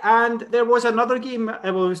 and there was another game. Well,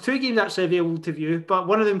 there was 2 games actually available to view, but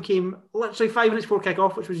one of them came literally 5 minutes before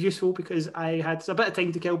kick-off, which was useful because I had a bit of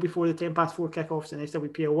time to kill before the 4:10 kick-offs in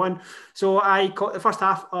SWPL1. So I caught the first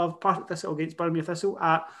half of Partick Thistle against Boroughmuir Thistle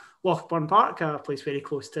at Lochburn Park, a place very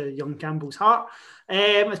close to young Campbell's heart.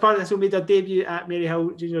 As Partick Thistle made their debut at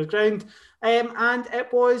Maryhill Juniors Ground, and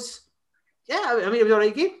it was, it was a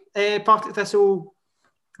right game. Partick Thistle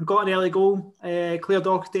got an early goal. Claire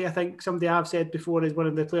Doherty, I think somebody I've said before, is one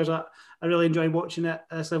of the players that I really enjoy watching at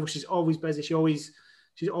this level. She's always busy.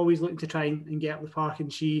 She's always looking to try and get up the park,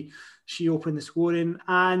 and she opened the scoring.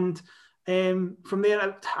 And from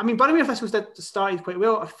there, Boroughmuir Thistle started quite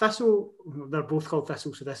well. Thistle, they're both called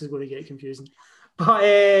Thistle, so this is going to get confusing.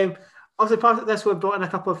 But obviously, Partick Thistle have brought in a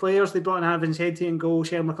couple of players. They brought in Anna Vincenti in goal.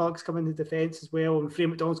 Cheryl McCulloch's come into defence as well, and Freya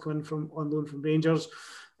McDonald's coming on loan from Rangers.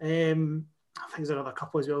 I think there's another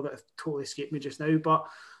couple as well that have totally escaped me just now. But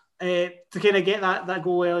to kind of get that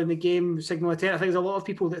goal early in the game, signal intent, I think there's a lot of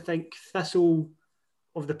people that think Thistle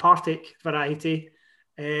of the Partick variety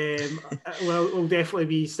will definitely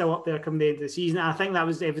be still up there come the end of the season. And I think that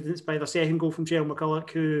was evidenced by their second goal from Cheryl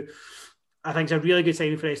McCulloch, who I think is a really good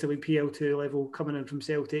signing for SWPL2 level coming in from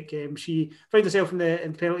Celtic. She found herself in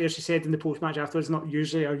the penalty, as she said in the post-match afterwards, not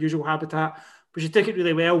usually her usual habitat, but she took it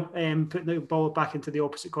really well, putting the ball back into the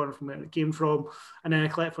opposite corner from where it came from, and then a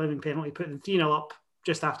Colette Fleming penalty, putting 3-0 up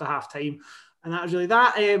just after half-time. And that was really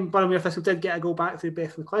that. Boroughmuir Thistle did get a goal back through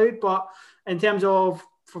Beth McLeod, but in terms of,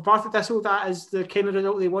 for Partick Thistle, that is the kind of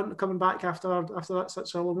result they want coming back after that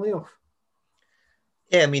such a long layoff.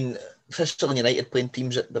 Yeah, Thistle United playing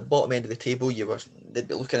teams at the bottom end of the table, they'd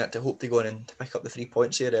be looking at to hope to go in and to pick up the 3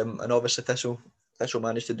 points here, and obviously Thistle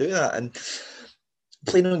managed to do that. And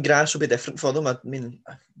playing on grass will be different for them. I mean,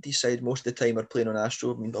 these sides most of the time are playing on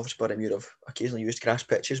Astro. I mean, obviously Boroughmuir have occasionally used grass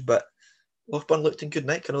pitches, but Loughburn looked in good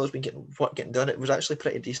nick. I know there's been getting done. It was actually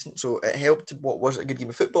pretty decent, so it helped. What was a good game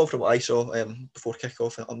of football from what I saw before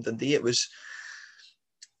kick-off on Dundee. It was.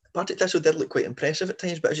 Partick Thistle did look quite impressive at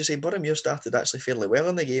times, but as you say, Boroughmuir started actually fairly well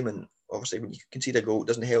in the game, and obviously when you concede a goal, it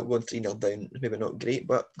doesn't help. Going 3-0 down is maybe not great,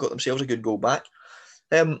 but got themselves a good goal back.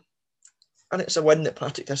 And it's a win that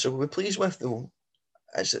Partick Thistle will be pleased with, though.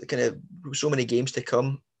 It's kind of so many games to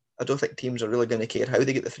come. I don't think teams are really going to care how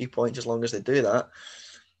they get the 3 points as long as they do that.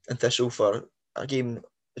 And Thistle, for a game,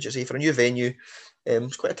 as you say, for a new venue,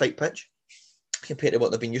 it's quite a tight pitch compared to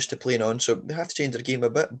what they've been used to playing on. So they have to change their game a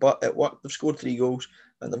bit, but it worked. They've scored 3 goals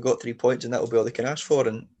and they've got 3 points, and that will be all they can ask for.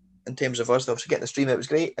 And in terms of us, obviously getting the stream, it was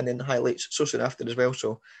great, and then the highlights so soon after as well.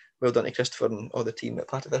 So well done to Christopher and all the team at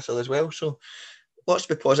Partick Thistle as well. So lots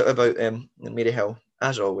to be positive about Maryhill,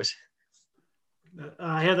 as always.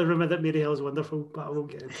 I heard the rumour that Maryhill is wonderful, but I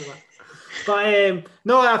won't get into that. But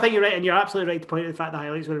no, I think you're right, and you're absolutely right to point out the fact the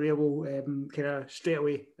highlights were available kind of straight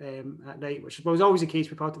away at night, which was always the case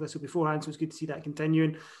with Partick Thistle beforehand, so it's good to see that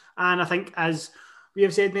continuing. And I think, as we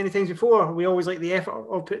have said many times before, we always like the effort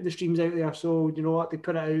of putting the streams out there, so you know what, they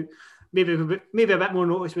put it out. Maybe a bit more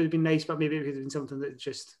notice would have been nice, but maybe it could have been something that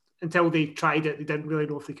just, until they tried it, they didn't really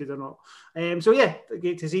know if they could or not. So yeah,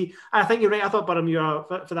 great to see. And I think you're right. I thought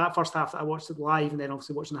Boroughmuir, for that first half that I watched it live, and then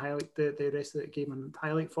obviously watching the rest of the game in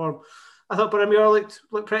highlight form, I thought Boroughmuir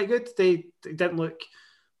looked pretty good. They didn't look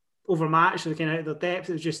overmatched or kind of out of their depth.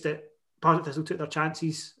 It was just that Partick Thistle took their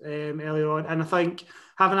chances earlier on, and I think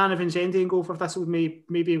having Anna Vincenzi in goal for Thistle may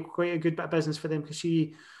be quite a good bit of business for them, because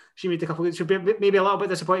she made a couple of, she'll be maybe a little bit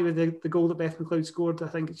disappointed with the goal that Beth McLeod scored. I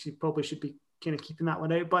think she probably should be kind of keeping that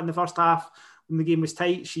one out. But in the first half, when the game was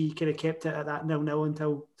tight, she kind of kept it at that 0-0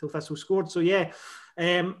 until Thistle scored. So yeah,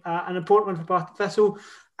 an important one for Partick Thistle,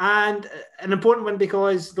 and an important one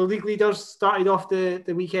because the league leaders started off the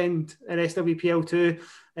weekend in SWPL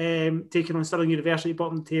 2, taking on Stirling University,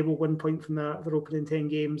 bottom of the table, 1 point from their opening 10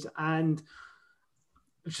 games, and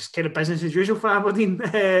it's just kind of business as usual for Aberdeen.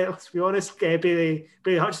 Let's be honest. Bailey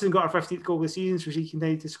Hutchinson got her 15th goal of the season, so she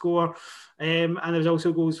continued to score. And there was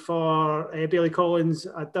also goals for Bailey Collins,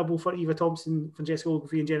 a double for Eva Thompson, Francesca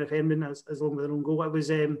Ogilvie and Jennifer Henman, as long with their own goal. It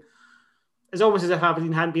was it's almost as if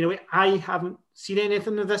Aberdeen hadn't been away. I haven't seen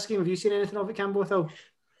anything of this game. Have you seen anything of it, Campbell, at all?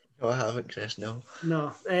 No, I haven't, Chris, no.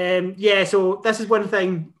 No. So this is one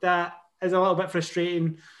thing that is a little bit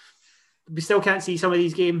frustrating. We still can't see some of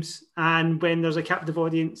these games, and when there's a captive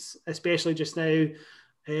audience, especially just now,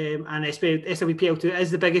 and SWPL 2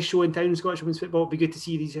 is the biggest show in town in Scottish women's football. It'd be good to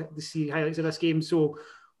see highlights of this game. So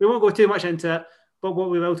we won't go too much into it, but what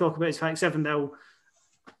we will talk about is fact 7-0.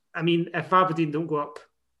 I mean, if Aberdeen don't go up,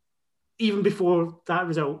 even before that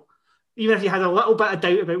result, even if you had a little bit of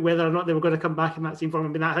doubt about whether or not they were going to come back in that same form, I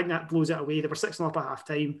mean, I think that blows it away. They were 6-0 up at half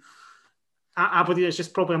time. Aberdeen, it's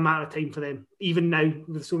just probably a matter of time for them, even now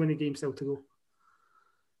with so many games still to go.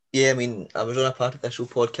 Yeah, I mean, I was on a Partick Thistle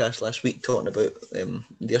podcast last week talking about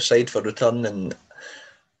their side for return, and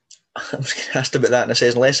I was asked about that, and I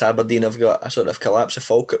says unless Aberdeen have got a sort of collapse of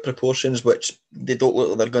Falkirk proportions, which they don't look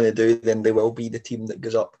like they're going to do, then they will be the team that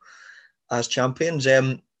goes up as champions.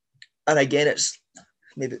 And again, it's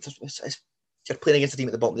you're playing against a team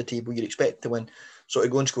at the bottom of the table, you'd expect to win. So to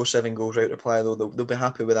go and score 7 goals out reply, though, they'll be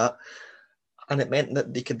happy with that. And it meant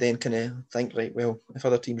that they could then kind of think, right, well, if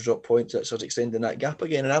other teams drop points, it's us extending that gap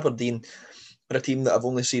again. And Aberdeen are a team that I've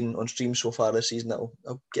only seen on stream so far this season.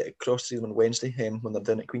 I'll get across to them on Wednesday when they're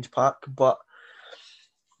down at Queen's Park. But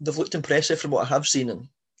they've looked impressive from what I have seen. And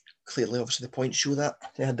clearly, obviously, the points show that.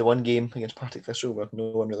 They had the one game against Partick Thistle where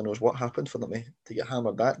no one really knows what happened for them to get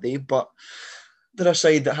hammered that day. But they're a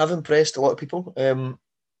side that have impressed a lot of people. In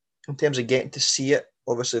terms of getting to see it,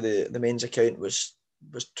 obviously, the men's account was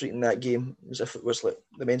treating that game as if it was like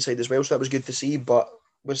the men's side as well, so that was good to see. But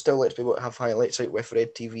we're still let's be able to have highlights out with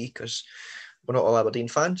Red TV because we're not all Aberdeen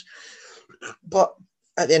fans. But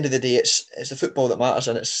at the end of the day, it's the football that matters,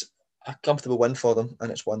 and it's a comfortable win for them,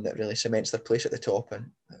 and it's one that really cements their place at the top, and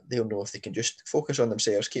they'll know if they can just focus on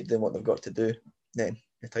themselves, keep doing what they've got to do, then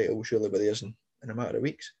the title will surely be theirs in a matter of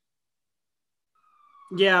weeks.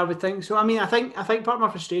 Yeah, I would think so. I mean, I think part of my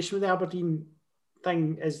frustration with the Aberdeen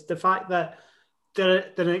thing is the fact that they're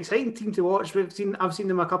an exciting team to watch. I've seen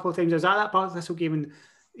them a couple of times. I was at that Partick Thistle game, and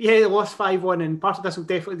yeah, they lost 5-1, and Partick Thistle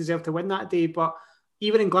definitely deserved to win that day. But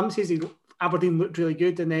even in glimpses, Aberdeen looked really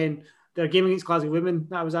good. And then their game against Glasgow Women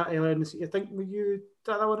that I was at earlier in the season, I think were you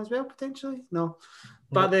at that one as well potentially? No,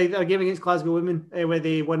 but their game against Glasgow Women where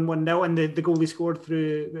they won 1-0, and the goal they scored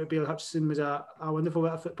through Bailey Hutchinson was a wonderful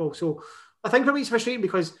bit of football. So I think for me it's frustrating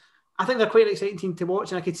because I think they're quite an exciting team to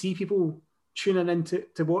watch, and I could see people tuning in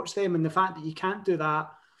to watch them. And the fact that you can't do that,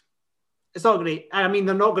 it's not great. I mean,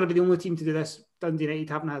 they're not going to be the only team to do this. Dundee United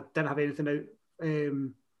didn't have anything out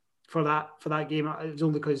for that game. It was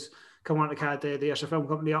only because Kilmarnock had the Ayrshire Film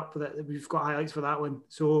Company up that we've got highlights for that one.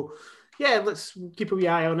 So yeah, let's keep a wee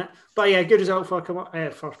eye on it. But yeah, good result for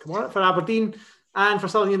Kilmarnock, for Aberdeen, and for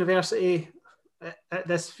Stirling University.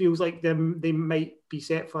 This feels like they might be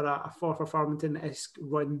set for a Forfar Farmington-esque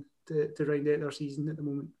run to round out their season at the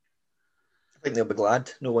moment. I think they'll be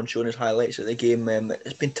glad no one's shown us highlights of the game.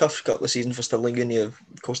 It's been tough couple of seasons for Stirling Uni. Of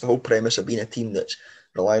course, the whole premise of being a team that's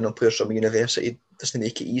relying on players from a university doesn't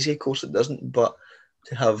make it easy. Of course, it doesn't. But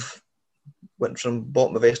to have went from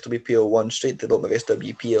bottom of SWPL 1 straight to the bottom of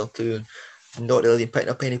SWPL 2, not really picking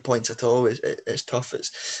up any points at all, it's tough.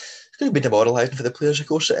 It's going to be demoralising for the players. Of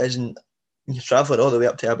course, it is. And you're travelling all the way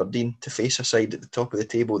up to Aberdeen to face a side at the top of the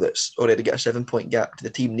table that's already got a 7-point gap to the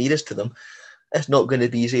team nearest to them. It's not going to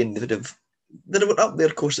be easy, and they were up there.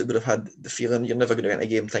 Of course, they would have had the feeling you're never going to get in a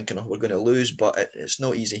game thinking, oh, we're going to lose, but it's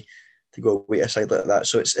not easy to go away to a side like that.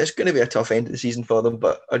 So it's going to be a tough end of the season for them,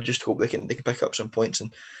 but I just hope they can pick up some points.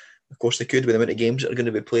 And of course, they could with the amount of games that are going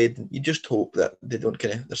to be played. You just hope that they don't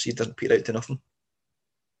their seed doesn't peter out to nothing.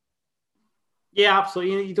 Yeah,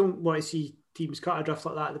 absolutely. You don't want to see teams cut adrift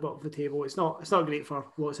like that at the bottom of the table. It's not great for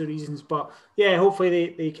lots of reasons, but yeah,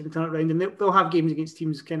 hopefully they can turn it around, and they'll have games against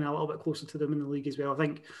teams kind of a little bit closer to them in the league as well. I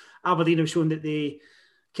think Aberdeen have shown that they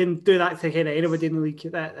can do that to kind of anybody in the league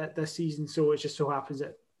this season, so it just so happens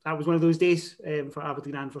that was one of those days for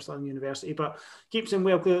Aberdeen and for Stirling University, but keeps them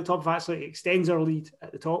well clear at the top. Actually, extends our lead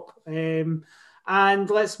at the top. And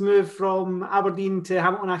let's move from Aberdeen to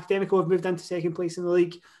Hamilton Academical. Have moved into second place in the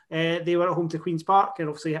league. They were at home to Queen's Park, and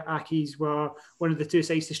obviously Accies were one of the two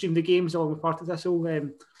sides to stream the games along with Partick Thistle.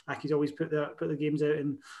 Accies always put the games out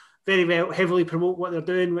and very well heavily promote what they're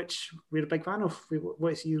doing, which we're a big fan of. We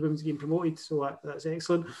want to see the women's game promoted, so that's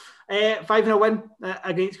excellent. 5-0 win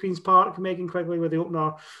against Queen's Park. Megan Quigley with the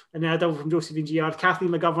opener, and then a double from Josephine Giard.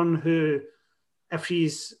 Kathleen McGovern, who if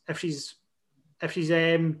she's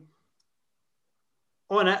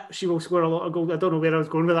on it, she will score a lot of goals. I don't know where I was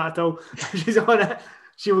going with that at all. If she's on it,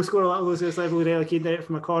 she will score a lot of goals at this level, relegated out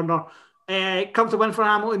from a corner. Come to win for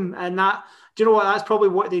Hamilton, and that, do you know what? That's probably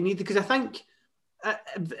what they need, because I think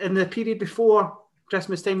in the period before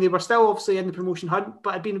Christmas time, they were still obviously in the promotion hunt,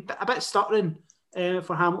 but had been a bit stuttering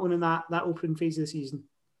for Hamilton in that opening phase of the season.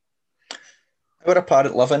 Our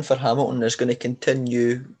apparent loving for Hamilton is going to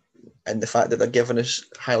continue in the fact that they're giving us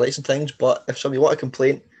highlights and things, but if somebody want to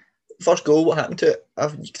complain, first goal, what happened to it?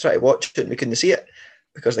 You tried to watch it and we couldn't see it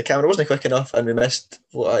because the camera wasn't quick enough, and we missed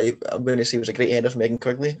what I'm going to say was a great header from Megan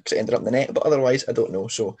Quigley because it ended up in the net, but otherwise I don't know.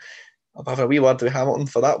 So I'll have a wee word with Hamilton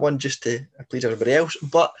for that one just to please everybody else.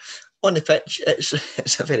 But on the pitch,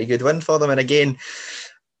 it's a very good win for them. And again,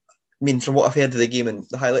 I mean, from what I've heard of the game and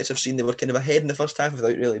the highlights I've seen, they were kind of ahead in the first half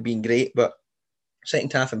without really being great, but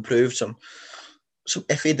second half improved. Some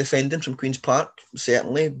iffy defending from Queen's Park,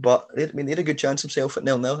 certainly, but they had a good chance himself at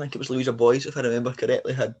 0-0. I think it was Louisa Boyce, if I remember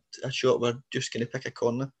correctly, had a shot where just going to pick a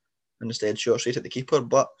corner and instead shot straight at the keeper.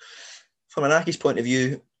 But from an Accies point of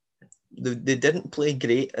view, they didn't play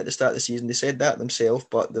great at the start of the season. They said that themselves,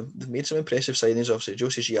 but they've made some impressive signings. Obviously,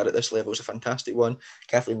 Josie Giard at this level is a fantastic one.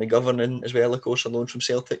 Kathleen McGovern in as well, of course, on loan from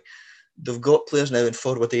Celtic. They've got players now in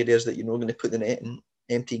forward areas that going to put the net in.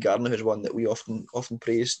 MT Gardner is one that we often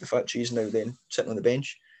praise, the fact she's now then sitting on the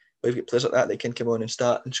bench. We've got players like that can come on and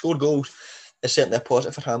start and score goals. It's certainly a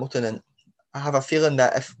positive for Hamilton, and I have a feeling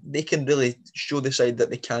that if they can really show the side that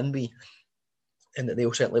they can be, and that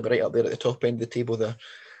they'll certainly be right up there at the top end of the table, they're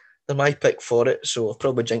my pick for it. So I've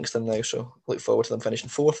probably jinxed them now, so look forward to them finishing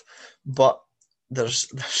fourth. But there's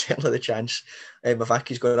certainly the chance of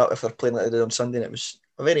Accies going up if they're playing like they did on Sunday, and it was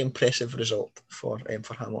a very impressive result for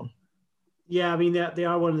Hamilton. Yeah, I mean, they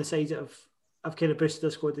are one of the sides that have kind of boosted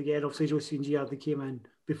the squad again. Obviously, Josephine Giard, they came in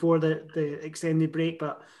before the extended break,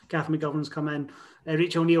 but Catherine McGovern's come in.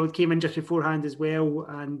 Rachel Neal came in just beforehand as well,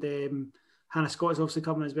 and Hannah Scott has obviously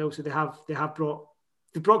come in as well. So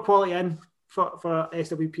they brought quality in for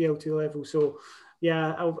SWPL 2 level. So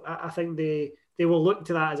yeah, I think they will look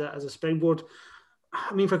to that as a springboard.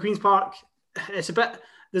 I mean, for Queen's Park, it's a bit.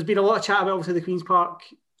 There's been a lot of chat about obviously the Queen's Park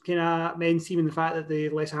kind of men's team and the fact that the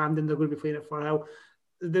Lesser Hampden, they're going to be playing at Firhill.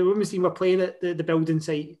 The women's team were playing at the building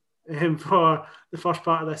site for the first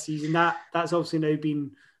part of this season. That's obviously now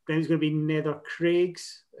been, it's going to be Nether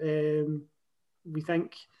Craigs, we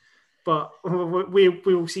think, but we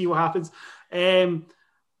will see what happens.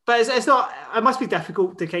 But it's not. It must be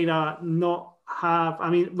difficult to kind of not have. I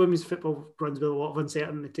mean, women's football runs with a lot of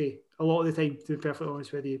uncertainty a lot of the time, to be perfectly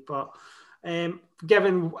honest with you. But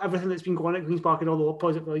Given everything that's been going on at Queen's Park and all the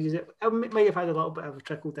positive releases, it might have had a little bit of a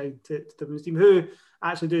trickle down to the women's team, who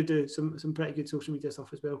actually do some pretty good social media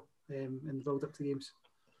stuff as well in the build up to games.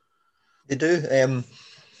 They do.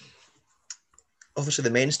 Obviously, the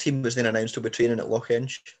men's team was then announced to be training at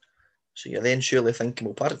Lochenge, so you're then surely thinking,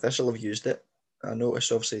 well, Partick Thistle have used it. I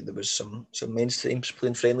noticed obviously there was some men's teams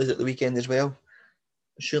playing friendlies at the weekend as well.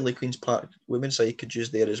 Surely Queen's Park women's side could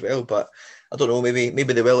use there as well, but I don't know, maybe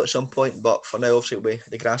they will at some point, but for now obviously it'll be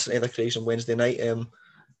the Grass and Ethercraig on Wednesday night.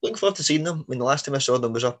 Looking forward to seeing them. I mean, the last time I saw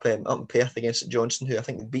them was up in Perth against St Johnstone, who I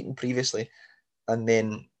think they'd beaten previously, and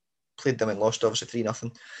then played them and lost obviously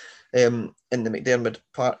 3-0 in the McDermott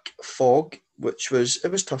Park fog, which was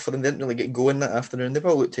tough for them. They didn't really get going that afternoon. They've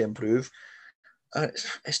all looked to improve.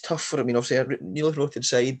 It's tough for them. I mean, obviously a newly promoted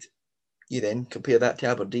side, you then compare that to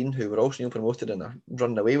Aberdeen, who were also newly promoted and are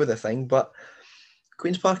running away with the thing. But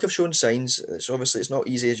Queen's Park have shown signs. It's not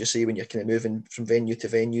easy, as you say, when you're kind of moving from venue to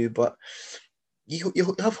venue, but you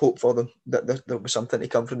have hope for them that there'll be something to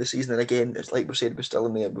come from the season. And again, it's like we said, we're still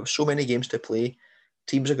in there with so many games to play.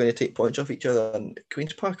 Teams are going to take points off each other, and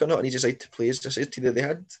Queen's Park are not an easy side to play. As I said to you, they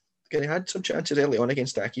had some chances early on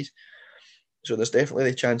against Accies. So there's definitely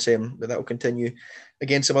the chance that will continue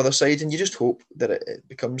against some other sides, and you just hope that it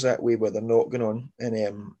becomes that way where they're not going on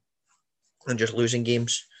and just losing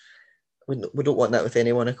games. We don't want that with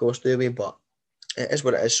anyone, of course, do we? But it is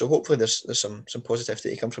what it is. So hopefully there's some positivity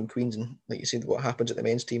to come from Queens, and like you said, what happens at the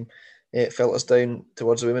men's team, it filters down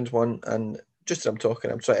towards the women's one. And just as I'm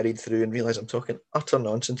trying to read through and realise I'm talking utter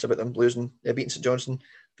nonsense about them beating St Johnstone.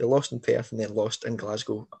 They lost in Perth and then lost in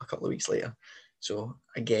Glasgow a couple of weeks later. So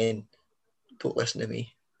again, don't listen to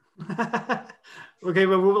me. Okay,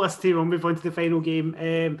 well, we'll listen to you. We'll move on to the final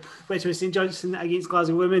game, which was St Johnstone against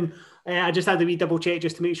Glasgow Women. I just had to double check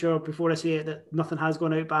just to make sure before I say it that nothing has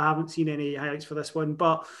gone out, but I haven't seen any highlights for this one.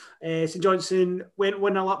 But St Johnstone went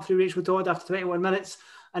 1-0 up through Rachel Todd after 21 minutes.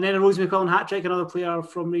 And then a Rose McQuillan hat-trick, another player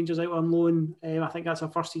from Rangers out on loan. I think that's her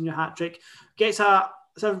first senior hat-trick. It's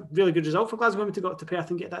a really good result for Glasgow Women to go up to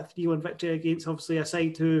Perth and get that 3-1 victory against, obviously, a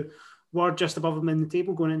side who were just above them in the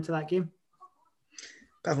table going into that game.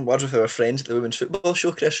 Having words with our friends at the Women's Football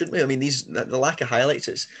Show, Chris, shouldn't we? I mean, the lack of highlights,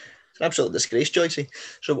 it's an absolute disgrace, Joycey.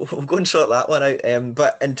 So we'll go and sort that one out.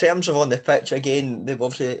 But in terms of on the pitch, again, they've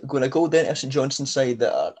obviously going to go down to St Johnstone's side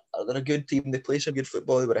they're a good team. They play some good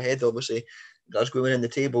football. They were ahead, obviously. Glasgow Women in the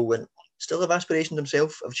table when still have aspirations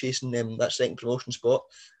themselves of chasing that second promotion spot.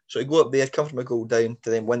 So to go up there, come from a goal down to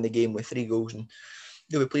then win the game with 3 goals, and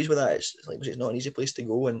they'll be pleased with that. It's like it's not an easy place to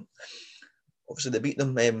go, and obviously they beat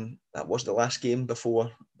them. That was the last game before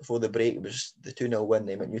the break. It was the 2-0 win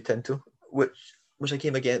at New Tinto, which was a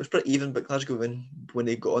game again. It was pretty even, but Glasgow Women, when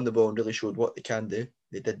they got on the ball and really showed what they can do,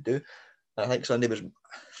 they did do. And I think Sunday was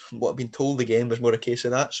what I've been told the game was more a case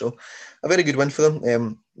of that. So a very good win for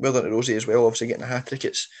them. Well done to Rosie as well. Obviously getting a hat-trick,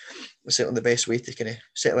 it's certainly the best way to kind of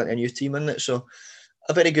settle into a new team, isn't it? So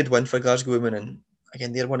a very good win for Glasgow Women. And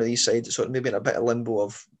again, they're one of these sides that sort of maybe in a bit of limbo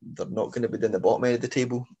of they're not going to be down the bottom end of the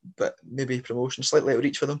table, but maybe promotion slightly out of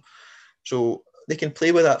reach for them. So they can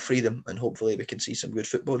play with that freedom, and hopefully we can see some good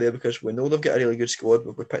football there, because we know they've got a really good squad.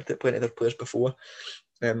 We've picked up plenty of their players before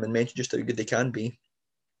and mentioned just how good they can be.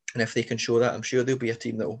 And if they can show that, I'm sure they'll be a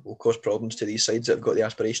team that will cause problems to these sides that have got the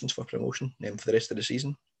aspirations for promotion for the rest of the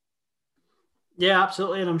season. Yeah,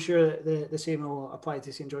 absolutely, and I'm sure that the same will apply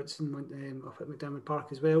to St Johnstone up at McDermott Park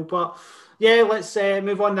as well. But yeah, let's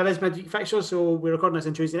move on. There is midweek fixtures, so we're recording this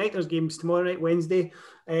on Tuesday night. There's games tomorrow night, Wednesday.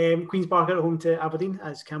 Queen's Park at home to Aberdeen,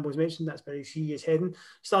 as Campbell's mentioned. That's where he is heading.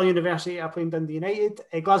 Stirling University are playing Dundee United.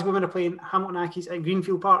 Glasgow Women are playing Hamilton Accies at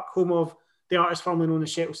Greenfield Park, home of the artist formerly known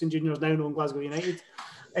as Shettleston Juniors, now known Glasgow United.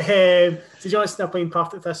 St Johnstone are playing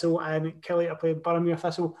Partick Thistle and Kelly are playing Boroughmuir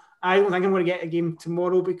Thistle. I don't think I'm going to get a game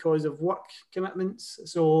tomorrow because of work commitments,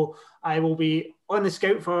 so I will be on the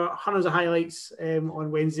scout for hundreds of highlights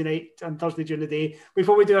on Wednesday night and Thursday during the day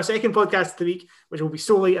before we do our second podcast of the week, which will be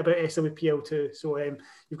solely about SWPL2. So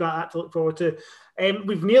you've got that to look forward to.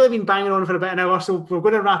 We've nearly been banging on for about an hour, so we're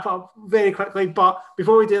going to wrap up very quickly. But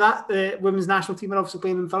before we do that, the women's national team are obviously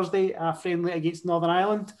playing on Thursday, friendly against Northern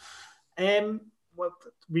Ireland.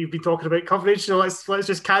 We've been talking about coverage, so let's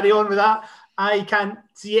just carry on with that. I can't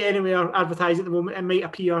see it anywhere advertised at the moment. It might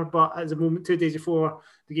appear, but at the moment, 2 days before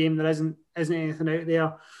the game, there isn't anything out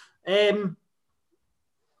there.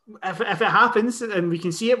 If it happens and we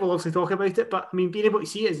can see it, we'll obviously talk about it. But I mean, being able to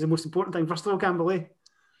see it is the most important thing. First of all, Campbell.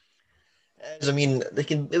 I mean, they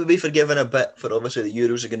can maybe be forgiven a bit for obviously the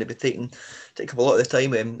Euros are going to be taking up a lot of the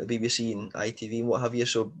time, the BBC and ITV and what have you.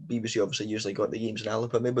 So BBC obviously usually got the games in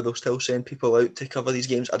Ireland, but maybe they'll still send people out to cover these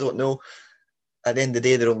games. I don't know. at the end of the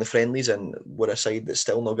day, they're only friendlies and we're a side that's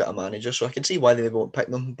still not got a manager. So I can see why they won't pick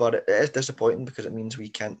them, but it is disappointing because it means we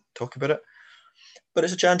can't talk about it. But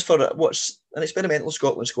it's a chance for what's an experimental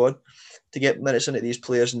Scotland squad to get minutes into these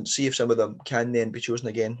players and see if some of them can then be chosen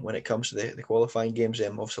again when it comes to the qualifying games,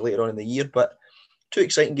 obviously later on in the year. But 2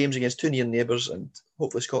 exciting games against 2 near neighbours, and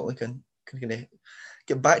hopefully Scotland can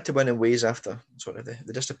get back to winning ways after sort of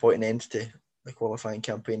the disappointing end to the qualifying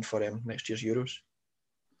campaign for next year's Euros.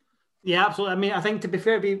 Yeah, absolutely. I mean, I think to be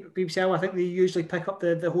fair, BBC, I think they usually pick up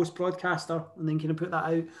the host broadcaster and then kind of put that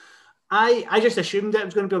out. I just assumed it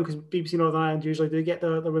was going to be on because BBC Northern Ireland usually do get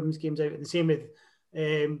the women's games out. And the same with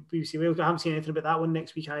BBC Wales. I haven't seen anything about that one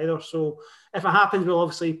next week either. So if it happens, we'll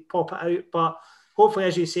obviously pop it out. But hopefully,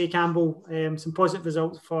 as you say, Campbell, some positive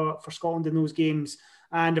results for Scotland in those games.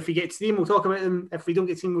 And if we get to them, we'll talk about them. If we don't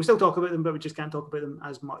get to them, we'll still talk about them, but we just can't talk about them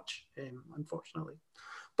as much, unfortunately.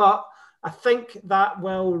 But I think that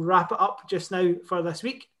will wrap it up just now for this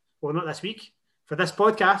week. Well, not this week, for this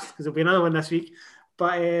podcast, because there'll be another one this week.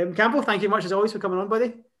 But Campbell, thank you much as always for coming on,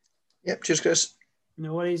 buddy. Yep, cheers, Chris.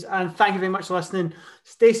 No worries. And thank you very much for listening.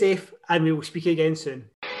 Stay safe, and we will speak again soon.